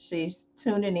Rosa, she's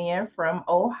tuning in from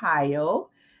Ohio.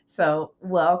 So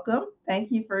welcome.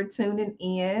 Thank you for tuning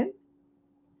in.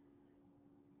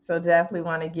 So definitely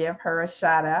want to give her a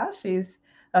shout out. She's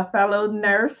a fellow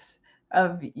nurse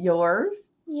of yours,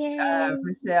 Yay.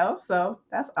 Michelle. So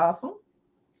that's awesome.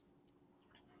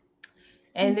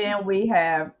 And Thank you. then we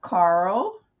have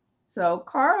Carl. So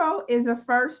Carl is a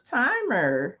first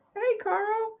timer. Hey,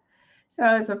 Carl.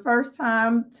 So it's a first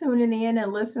time tuning in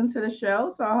and listen to the show.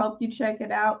 So I hope you check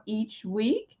it out each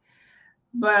week.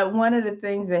 But one of the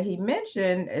things that he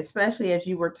mentioned, especially as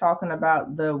you were talking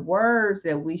about the words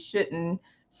that we shouldn't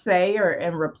say or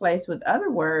and replace with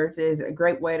other words, is a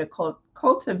great way to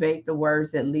cultivate the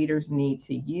words that leaders need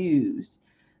to use.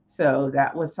 So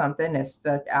that was something that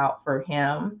stuck out for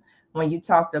him. When you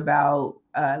talked about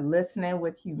listening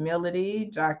with humility,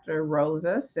 Dr.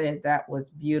 Rosa said that was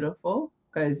beautiful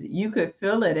because you could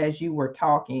feel it as you were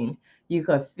talking. You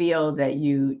could feel that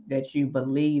you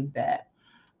believe that.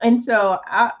 And so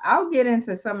I'll get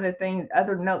into some of the things,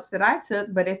 other notes that I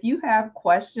took. But if you have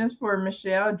questions for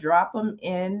Michelle, drop them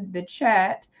in the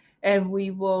chat and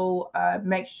we will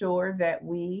make sure that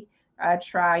we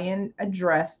try and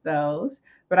address those.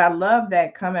 But I love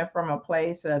that coming from a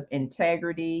place of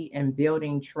integrity and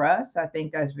building trust. I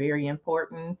think that's very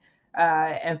important.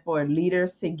 And for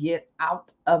leaders to get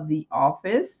out of the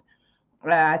office.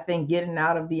 I think getting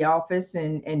out of the office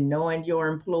and knowing your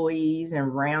employees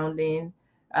and rounding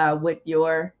with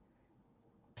your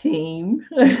team.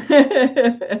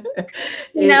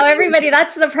 Now everybody,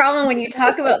 that's the problem when you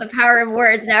talk about the power of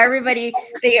words. Now everybody,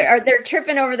 they're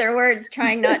tripping over their words,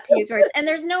 trying not to use words. And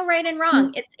there's no right and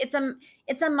wrong.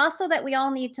 It's a muscle that we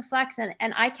all need to flex,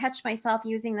 and I catch myself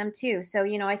using them too. So,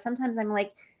 I'm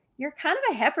like, you're kind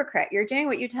of a hypocrite. You're doing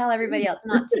what you tell everybody else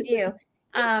not to do.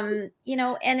 And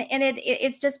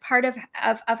it's just part of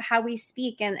how we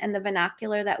speak and the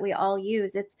vernacular that we all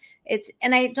use.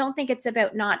 And I don't think it's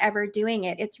about not ever doing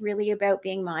it. It's really about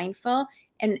being mindful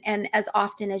and as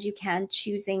often as you can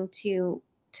choosing to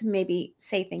maybe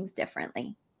say things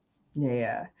differently.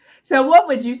 Yeah. So what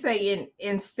would you say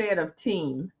instead of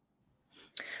team?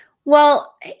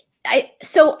 Well,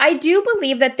 I do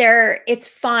believe that it's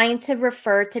fine to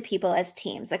refer to people as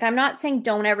teams. Like, I'm not saying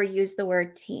don't ever use the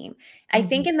word team. I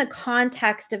think in the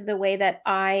context of the way that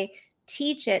I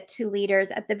teach it to leaders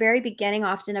at the very beginning,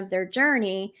 often of their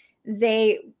journey,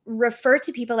 they refer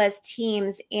to people as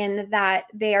teams in that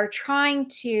they are trying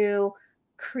to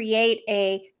create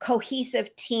a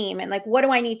cohesive team. And like, what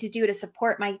do I need to do to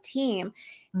support my team?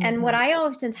 And what I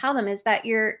often tell them is that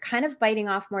you're kind of biting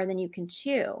off more than you can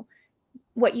chew.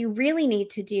 What you really need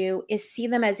to do is see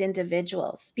them as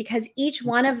individuals, because each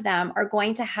one of them are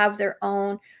going to have their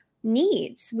own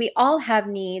needs. We all have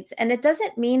needs. And it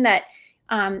doesn't mean that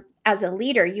as a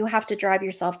leader, you have to drive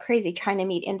yourself crazy trying to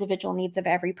meet individual needs of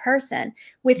every person.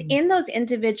 Within those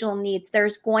individual needs,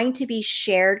 there's going to be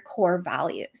shared core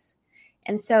values.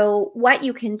 And so what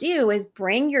you can do is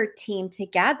bring your team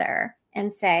together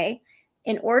and say,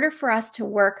 in order for us to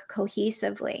work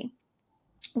cohesively,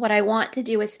 what I want to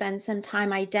do is spend some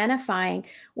time identifying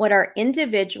what our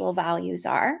individual values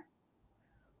are,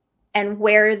 and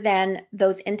where then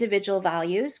those individual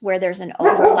values, where there's an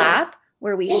overlap,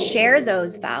 where we share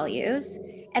those values,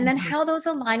 and then how those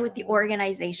align with the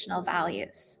organizational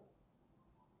values.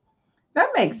 That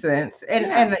makes sense.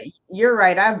 And you're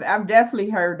right. I've definitely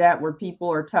heard that where people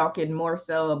are talking more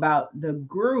so about the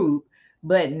group,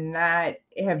 but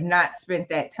have not spent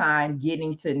that time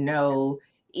getting to know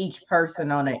each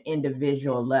person on an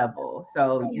individual level.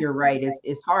 So you're right.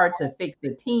 It's hard to fix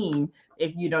the team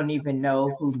if you don't even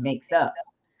know who makes up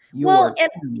your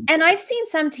team. And I've seen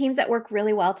some teams that work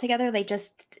really well together. They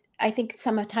just I think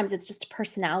sometimes it's just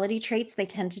personality traits. They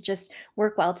tend to just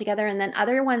work well together. And then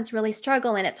other ones really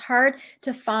struggle. And it's hard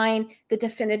to find the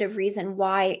definitive reason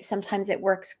why sometimes it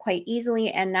works quite easily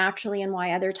and naturally, and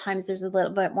why other times there's a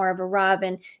little bit more of a rub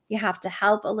and you have to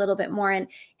help a little bit more. And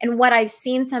what I've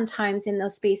seen sometimes in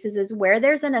those spaces is where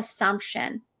there's an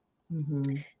assumption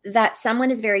that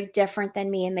someone is very different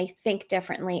than me and they think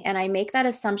differently. And I make that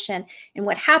assumption. And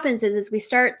what happens is we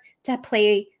start to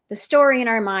play the story in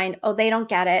our mind. Oh, they don't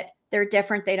get it. They're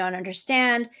different. They don't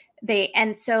understand.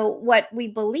 And so what we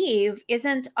believe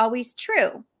isn't always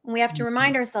true. And we have to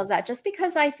remind ourselves that just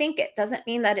because I think it doesn't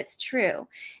mean that it's true.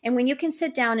 And when you can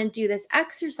sit down and do this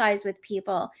exercise with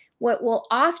people, what will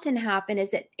often happen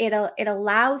is it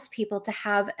allows people to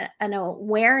have an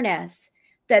awareness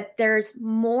that there's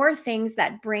more things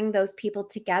that bring those people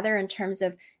together in terms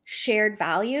of shared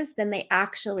values than they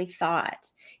actually thought.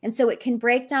 And so it can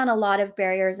break down a lot of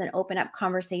barriers and open up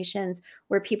conversations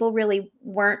where people really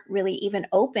weren't really even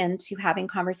open to having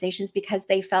conversations because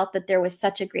they felt that there was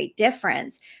such a great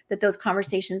difference that those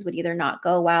conversations would either not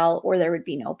go well or there would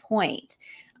be no point.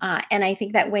 And I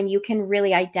think that when you can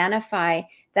really identify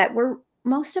that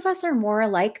most of us are more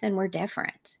alike than we're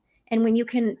different. And when you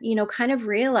can, kind of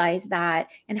realize that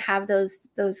and have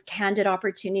those candid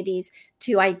opportunities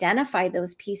to identify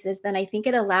those pieces, then I think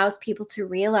it allows people to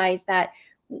realize that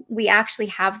we actually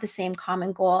have the same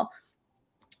common goal.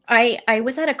 I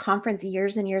was at a conference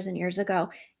years and years and years ago,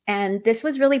 and this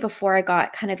was really before I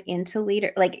got kind of into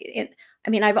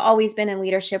I've always been in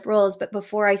leadership roles, but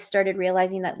before I started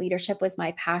realizing that leadership was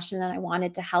my passion and I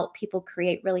wanted to help people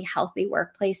create really healthy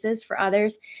workplaces for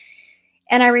others.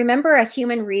 And I remember a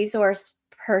human resource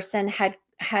person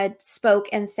had spoke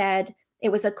and said, it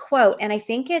was a quote, and I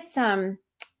think it's the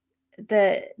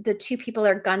two people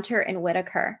are Gunter and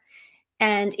Whitaker.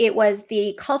 And it was,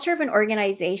 the culture of an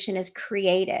organization is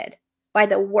created by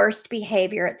the worst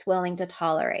behavior it's willing to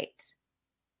tolerate.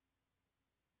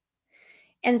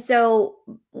 And so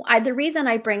the reason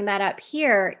I bring that up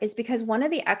here is because one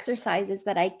of the exercises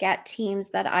that I get teams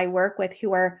that I work with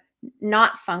who are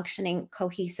not functioning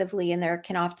cohesively, and there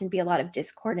can often be a lot of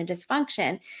discord and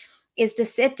dysfunction, is to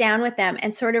sit down with them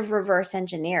and sort of reverse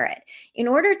engineer it in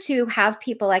order to have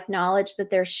people acknowledge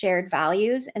that there's shared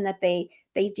values and that they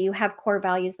do have core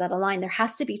values that align. There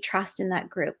has to be trust in that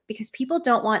group because people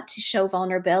don't want to show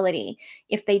vulnerability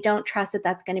if they don't trust that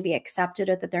that's going to be accepted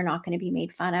or that they're not going to be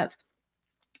made fun of.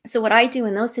 So what I do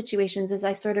in those situations is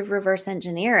I sort of reverse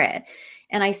engineer it.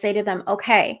 And I say to them,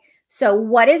 okay, so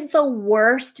what is the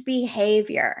worst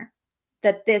behavior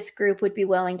that this group would be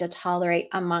willing to tolerate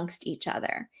amongst each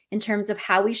other in terms of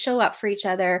how we show up for each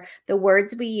other, the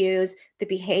words we use, the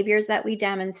behaviors that we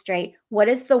demonstrate? What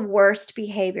is the worst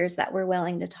behaviors that we're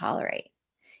willing to tolerate?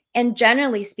 And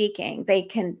generally speaking, they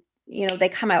can, they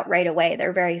come out right away.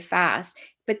 They're very fast.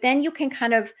 But then you can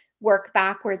kind of work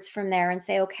backwards from there and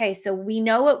say, okay, so we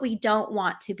know what we don't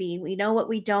want to be. We know what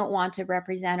we don't want to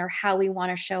represent or how we want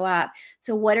to show up.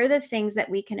 So what are the things that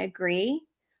we can agree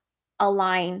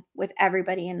align with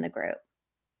everybody in the group?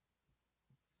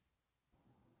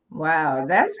 Wow,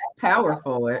 that's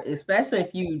powerful, especially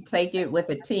if you take it with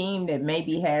a team that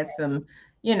maybe has some,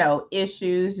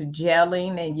 issues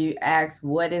gelling, and you ask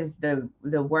what is the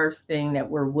worst thing that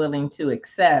we're willing to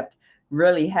accept.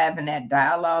 Really having that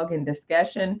dialogue and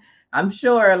discussion, I'm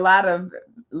sure a lot of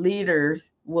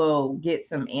leaders will get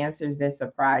some answers that's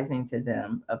surprising to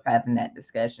them of having that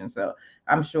discussion. So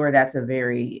I'm sure that's a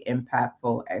very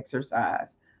impactful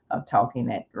exercise of talking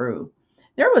that through.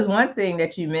 There was one thing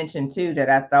that you mentioned too that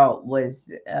I thought was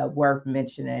worth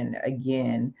mentioning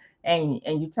again, and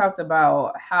you talked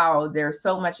about how there's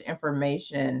so much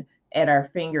information at our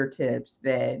fingertips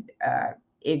that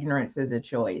ignorance is a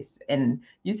choice. And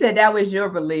you said that was your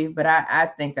belief, but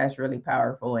I think that's really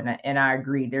powerful, and I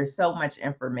agree. There's so much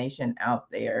information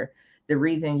out there. The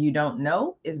reason you don't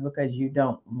know is because you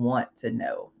don't want to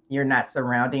know. You're not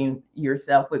surrounding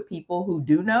yourself with people who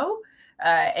do know,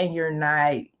 and you're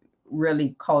not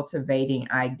really cultivating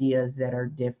ideas that are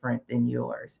different than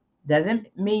yours. Doesn't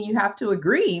mean you have to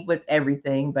agree with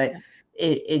everything, but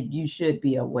you should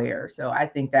be aware. So I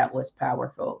think that was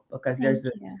powerful because there's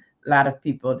a lot of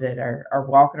people that are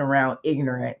walking around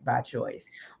ignorant by choice.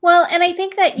 Well, and I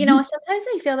think that, sometimes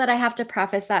I feel that I have to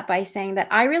preface that by saying that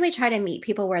I really try to meet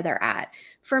people where they're at.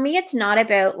 For me, it's not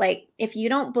about if you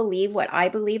don't believe what I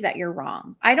believe, that you're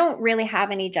wrong. I don't really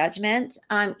have any judgment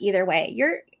either way.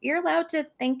 You're allowed to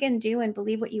think and do and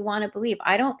believe what you want to believe.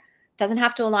 Doesn't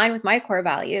have to align with my core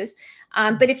values.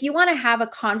 But if you want to have a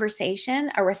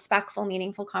conversation, a respectful,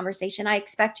 meaningful conversation, I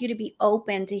expect you to be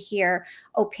open to hear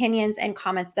opinions and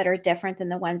comments that are different than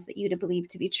the ones that you believe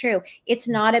to be true. It's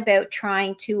not about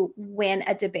trying to win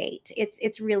a debate.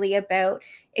 It's really about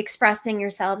expressing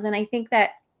yourselves. And I think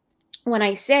that when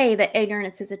I say that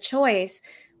ignorance is a choice,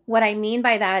 what I mean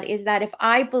by that is that if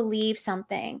I believe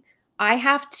something, I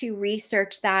have to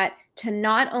research that to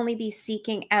not only be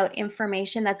seeking out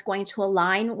information that's going to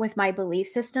align with my belief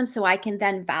system so I can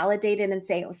then validate it and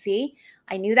say, oh, see,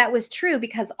 I knew that was true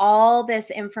because all this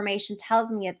information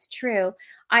tells me it's true.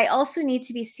 I also need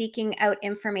to be seeking out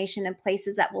information in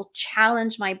places that will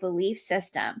challenge my belief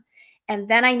system. And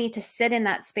then I need to sit in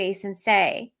that space and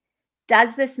say,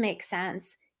 does this make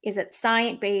sense? Is it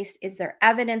science-based? Is there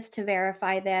evidence to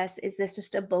verify this? Is this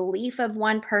just a belief of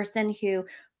one person who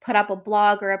put up a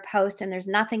blog or a post and there's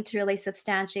nothing to really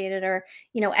substantiate it? Or,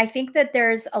 I think that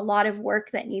there's a lot of work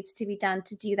that needs to be done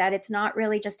to do that. It's not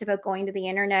really just about going to the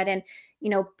internet and,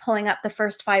 pulling up the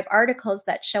first 5 articles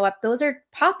that show up. Those are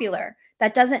popular.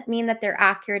 That doesn't mean that they're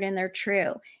accurate and they're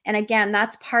true. And again,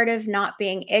 that's part of not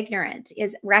being ignorant,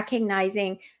 is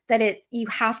recognizing that you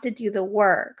have to do the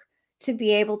work to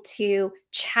be able to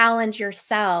challenge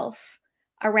yourself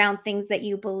around things that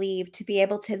you believe, to be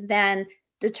able to then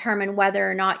determine whether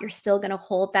or not you're still going to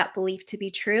hold that belief to be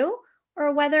true,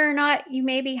 or whether or not you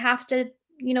maybe have to,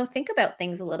 think about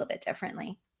things a little bit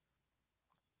differently.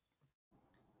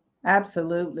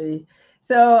 Absolutely.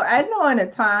 So I know in a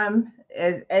time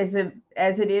as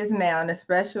it is now, and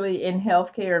especially in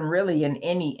healthcare and really in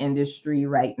any industry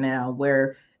right now,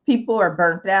 where people are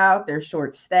burnt out, they're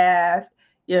short staffed,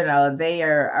 they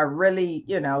are really,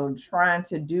 trying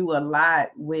to do a lot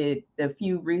with the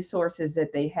few resources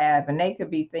that they have. And they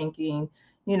could be thinking,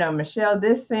 Michelle,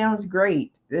 this sounds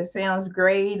great. This sounds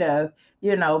great of,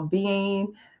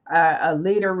 being a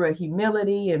leader with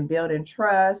humility and building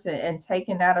trust and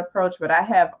taking that approach. But I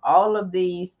have all of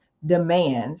these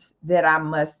demands that I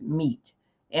must meet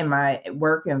in my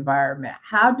work environment.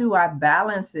 How do I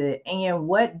balance it? And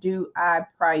what do I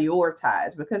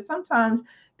prioritize? Because sometimes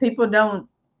people don't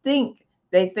think,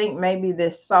 they think maybe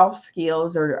this soft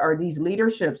skills or these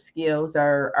leadership skills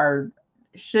are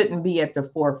shouldn't be at the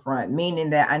forefront, meaning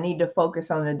that I need to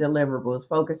focus on the deliverables,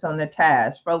 focus on the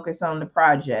tasks, focus on the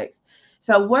projects.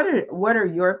 So what are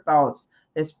your thoughts,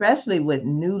 especially with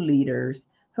new leaders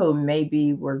who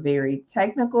maybe were very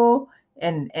technical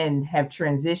and have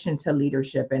transitioned to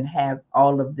leadership and have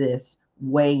all of this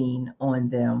weighing on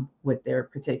them with their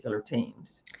particular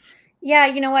teams? Yeah,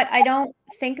 you know what? I don't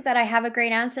think that I have a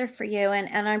great answer for you,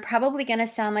 and I'm probably going to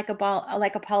sound like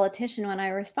a politician when I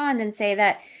respond and say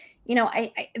that,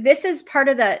 this is part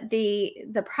of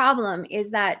the problem, is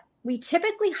that we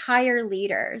typically hire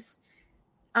leaders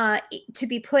to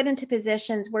be put into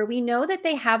positions where we know that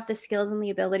they have the skills and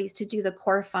the abilities to do the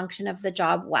core function of the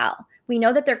job well. We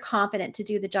know that they're competent to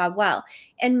do the job well.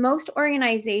 And most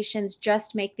organizations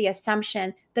just make the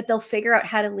assumption that they'll figure out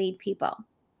how to lead people.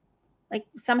 Like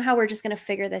somehow we're just going to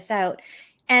figure this out.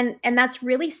 And that's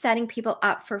really setting people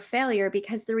up for failure,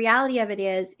 because the reality of it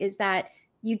is that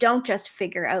you don't just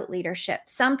figure out leadership.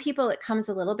 Some people, it comes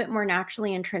a little bit more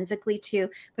naturally, intrinsically too.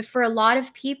 But for a lot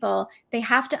of people, they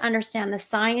have to understand the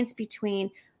science between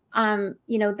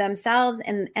themselves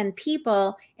and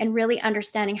people, and really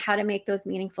understanding how to make those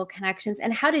meaningful connections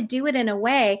and how to do it in a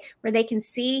way where they can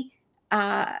see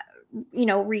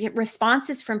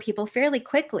responses from people fairly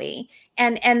quickly,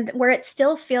 and where it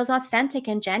still feels authentic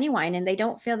and genuine, and they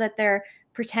don't feel that they're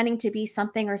pretending to be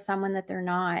something or someone that they're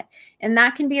not. And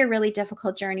that can be a really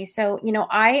difficult journey. So,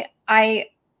 I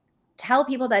tell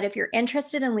people that if you're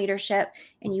interested in leadership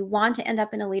and you want to end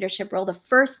up in a leadership role, the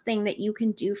first thing that you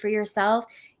can do for yourself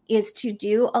is to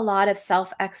do a lot of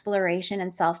self-exploration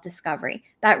and self-discovery.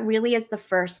 That really is the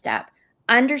first step.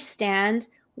 Understand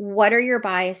what are your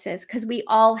biases, because we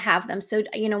all have them. So,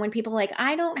 when people are like,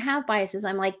 I don't have biases,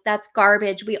 I'm like, that's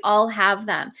garbage. We all have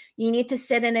them. You need to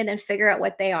sit in it and figure out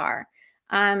what they are.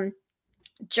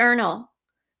 Journal.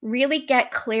 Really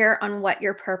get clear on what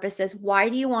your purpose is. Why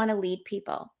do you want to lead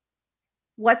people?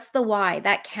 What's the why?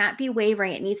 That can't be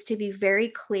wavering. It needs to be very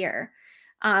clear.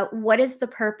 What is the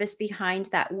purpose behind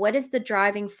that? What is the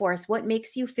driving force? What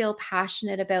makes you feel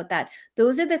passionate about that?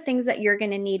 Those are the things that you're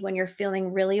going to need when you're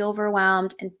feeling really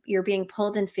overwhelmed and you're being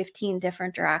pulled in 15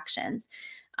 different directions.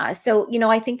 So,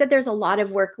 I think that there's a lot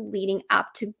of work leading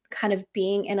up to kind of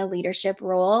being in a leadership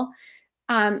role.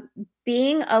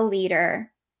 Being a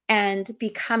leader and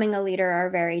becoming a leader are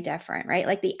very different, right?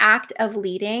 Like the act of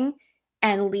leading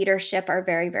and leadership are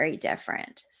very, very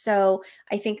different. So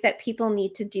I think that people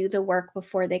need to do the work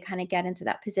before they kind of get into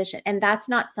that position. And that's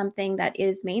not something that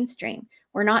is mainstream.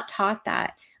 We're not taught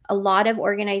that. A lot of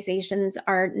organizations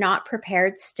are not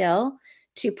prepared still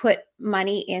to put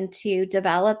money into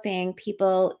developing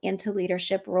people into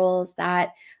leadership roles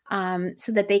that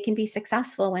so that they can be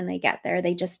successful when they get there.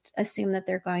 They just assume that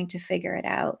they're going to figure it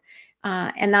out.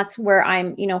 And that's where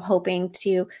I'm, hoping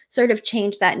to sort of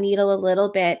change that needle a little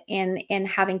bit in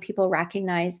having people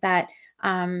recognize that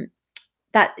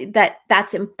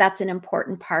that's an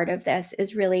important part of this,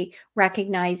 is really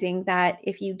recognizing that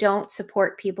if you don't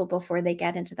support people before they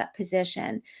get into that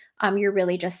position, you're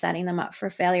really just setting them up for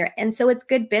failure. And so it's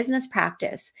good business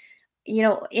practice.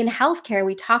 In healthcare,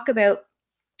 we talk about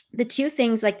the two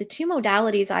things, like the two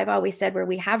modalities I've always said where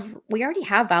we already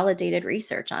have validated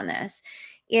research on this,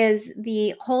 is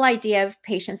the whole idea of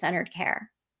patient-centered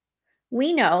care.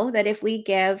 We know that if we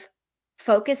give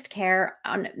focused care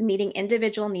on meeting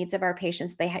individual needs of our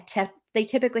patients, they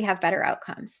typically have better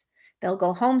outcomes. They'll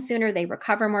go home sooner, they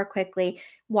recover more quickly.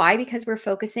 Why? Because we're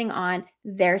focusing on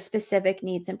their specific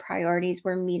needs and priorities.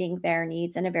 We're meeting their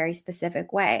needs in a very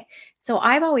specific way. So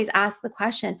I've always asked the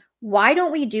question, why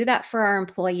don't we do that for our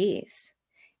employees?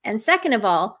 And second of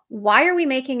all, why are we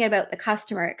making it about the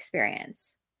customer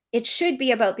experience? It should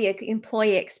be about the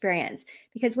employee experience,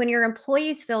 because when your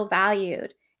employees feel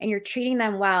valued and you're treating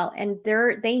them well, and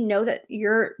they know that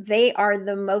they are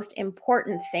the most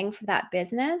important thing for that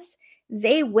business,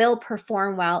 they will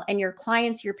perform well, and your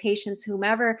clients, your patients,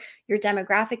 whomever your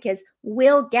demographic is,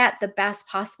 will get the best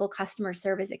possible customer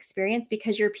service experience,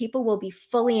 because your people will be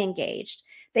fully engaged.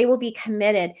 They will be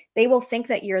committed. They will think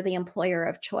that you're the employer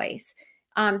of choice.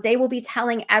 They will be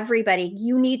telling everybody,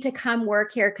 you need to come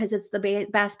work here because it's the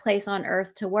best place on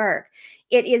earth to work.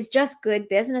 It is just good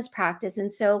business practice.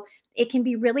 And so it can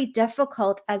be really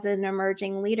difficult as an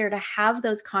emerging leader to have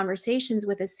those conversations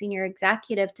with a senior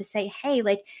executive to say, hey,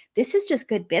 like, this is just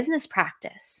good business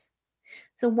practice.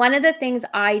 So one of the things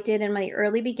I did in my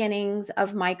early beginnings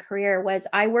of my career was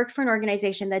I worked for an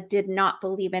organization that did not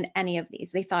believe in any of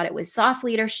these. They thought it was soft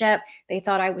leadership. They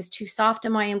thought I was too soft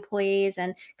to my employees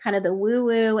and kind of the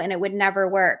woo-woo, and it would never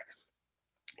work.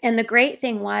 And the great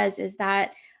thing is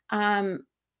that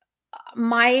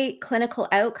my clinical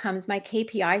outcomes, my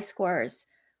KPI scores,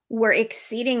 were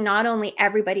exceeding not only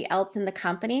everybody else in the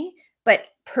company, but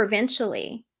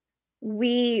provincially,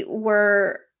 we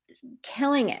were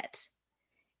killing it.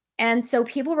 And so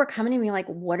people were coming to me like,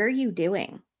 what are you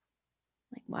doing?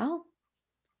 Like, well,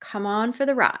 come on for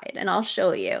the ride and I'll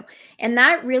show you. And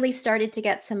that really started to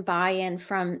get some buy-in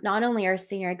from not only our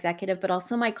senior executive, but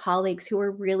also my colleagues who were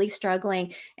really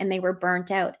struggling and they were burnt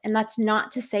out. And that's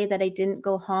not to say that I didn't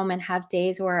go home and have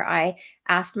days where I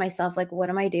asked myself, like,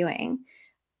 what am I doing?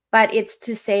 But it's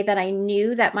to say that I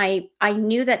knew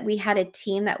that we had a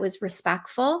team that was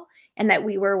respectful, and that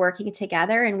we were working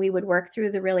together, and we would work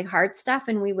through the really hard stuff,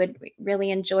 and we would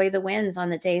really enjoy the wins on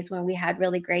the days when we had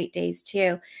really great days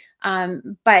too.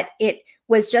 But it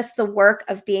was just the work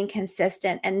of being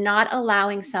consistent and not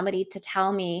allowing somebody to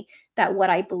tell me that what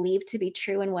I believe to be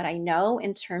true and what I know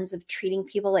in terms of treating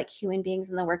people like human beings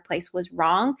in the workplace was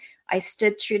wrong. I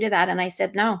stood true to that, and I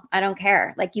said, no, I don't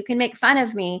care. Like, you can make fun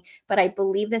of me, but I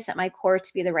believe this at my core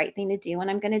to be the right thing to do,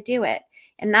 and I'm going to do it.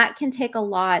 And that can take a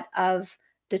lot of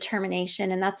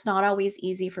determination, and that's not always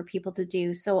easy for people to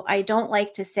do. So I don't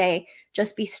like to say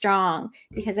just be strong,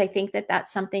 because I think that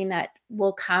that's something that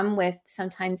will come with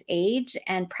sometimes age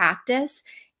and practice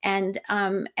and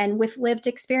with lived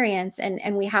experience,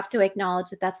 and we have to acknowledge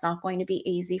that that's not going to be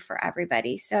easy for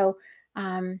everybody. So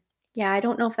yeah, I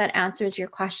don't know if that answers your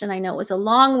question. I know it was a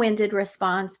long-winded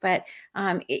response, but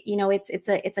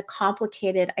it's a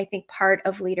complicated, I think, part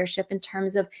of leadership in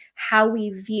terms of how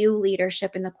we view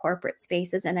leadership in the corporate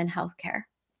spaces and in healthcare.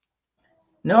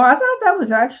 No, I thought that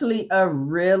was actually a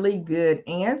really good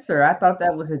answer. I thought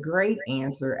that was a great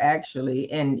answer, actually.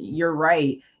 And you're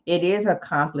right. It is a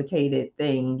complicated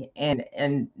thing.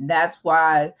 And that's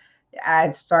why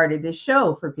I started this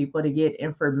show, for people to get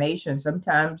information.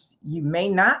 Sometimes you may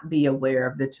not be aware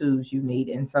of the tools you need,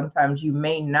 and sometimes you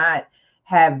may not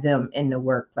have them in the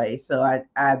workplace. So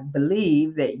I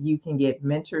believe that you can get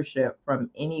mentorship from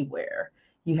anywhere.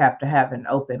 You have to have an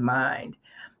open mind.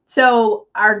 So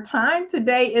our time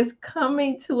today is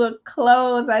coming to a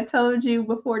close. I told you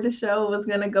before the show was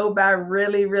going to go by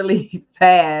really, really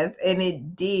fast, and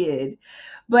it did.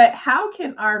 But how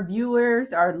can our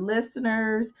viewers, our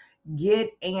listeners, get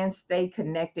and stay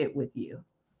connected with you?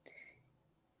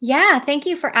 Yeah, thank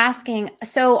you for asking.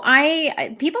 So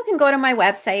people can go to my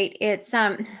website. It's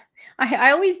I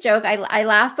always joke, I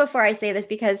laugh before I say this,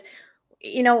 because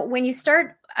when you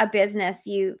start a business,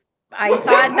 I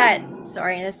thought that,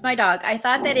 sorry, this is my dog. I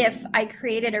thought that if I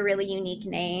created a really unique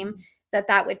name,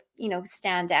 that would,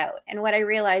 stand out. And what I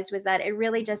realized was that it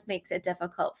really just makes it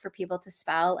difficult for people to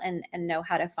spell and know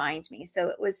how to find me. So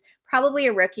it was probably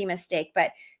a rookie mistake,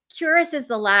 but Curis is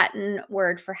the Latin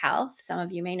word for health. Some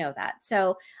of you may know that.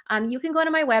 So you can go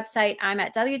to my website. I'm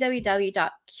at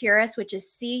www.curis, which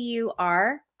is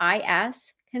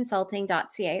CURIS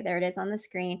consulting.ca. There it is on the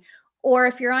screen. Or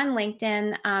if you're on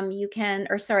LinkedIn, on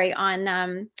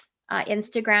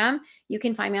Instagram, you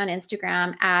can find me on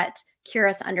Instagram at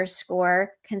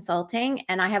Curis_consulting.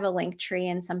 And I have a link tree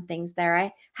and some things there.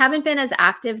 I haven't been as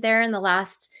active there in the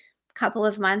last couple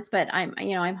of months, but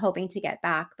I'm hoping to get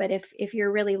back. But if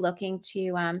you're really looking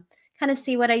to kind of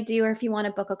see what I do, or if you want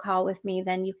to book a call with me,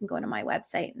 then you can go to my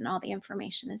website and all the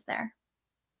information is there.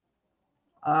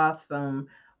 Awesome.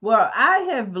 Well, I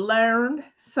have learned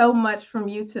so much from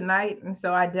you tonight, and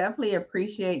so I definitely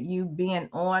appreciate you being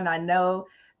on. I know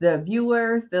the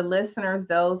viewers, the listeners,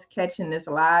 those catching this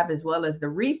live as well as the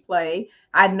replay,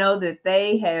 I know that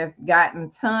they have gotten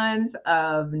tons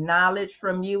of knowledge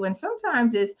from you, and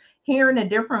sometimes just hearing a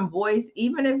different voice,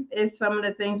 even if it's some of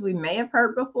the things we may have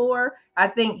heard before, I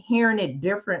think hearing it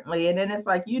differently, and then it's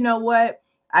like, you know what?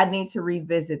 I need to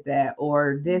revisit that,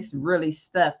 or this really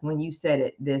stuck when you said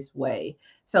it this way.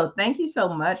 So thank you so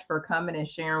much for coming and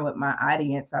sharing with my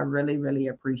audience. I really, really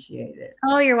appreciate it.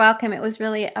 Oh, you're welcome. It was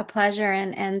really a pleasure.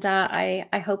 And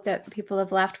I hope that people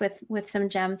have left with some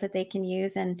gems that they can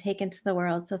use and take into the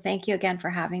world. So thank you again for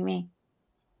having me.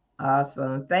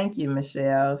 Awesome. Thank you,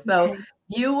 Michelle. So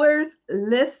viewers,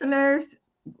 listeners,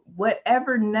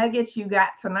 whatever nuggets you got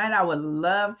tonight, I would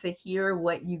love to hear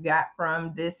what you got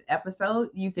from this episode.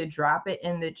 You could drop it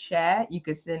in the chat. You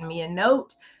could send me a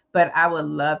note, but I would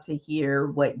love to hear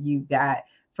what you got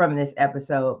from this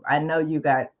episode. I know you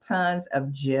got tons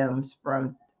of gems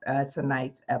from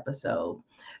tonight's episode.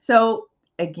 So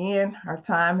again, our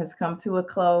time has come to a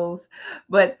close,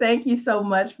 but thank you so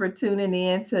much for tuning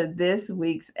in to this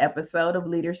week's episode of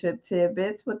Leadership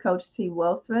Tidbits with Coach T.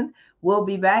 Wilson. We'll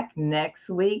be back next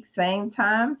week, same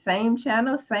time, same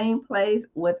channel, same place,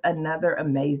 with another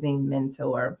amazing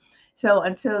mentor. So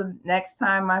until next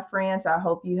time, my friends, I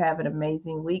hope you have an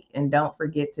amazing week, and don't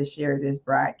forget to share this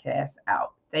broadcast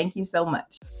out. Thank you so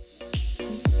much.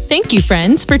 Thank you,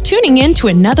 friends, for tuning in to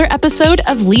another episode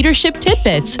of Leadership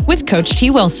Tidbits with Coach T.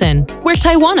 Wilson, where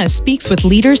Taiwana speaks with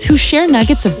leaders who share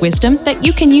nuggets of wisdom that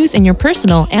you can use in your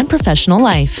personal and professional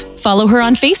life. Follow her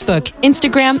on Facebook,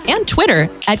 Instagram, and Twitter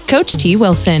at Coach T.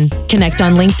 Wilson. Connect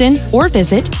on LinkedIn or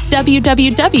visit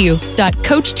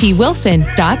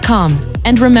www.coachtwilson.com.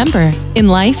 And remember, in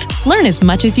life, learn as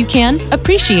much as you can,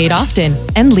 appreciate often,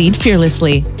 and lead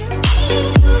fearlessly.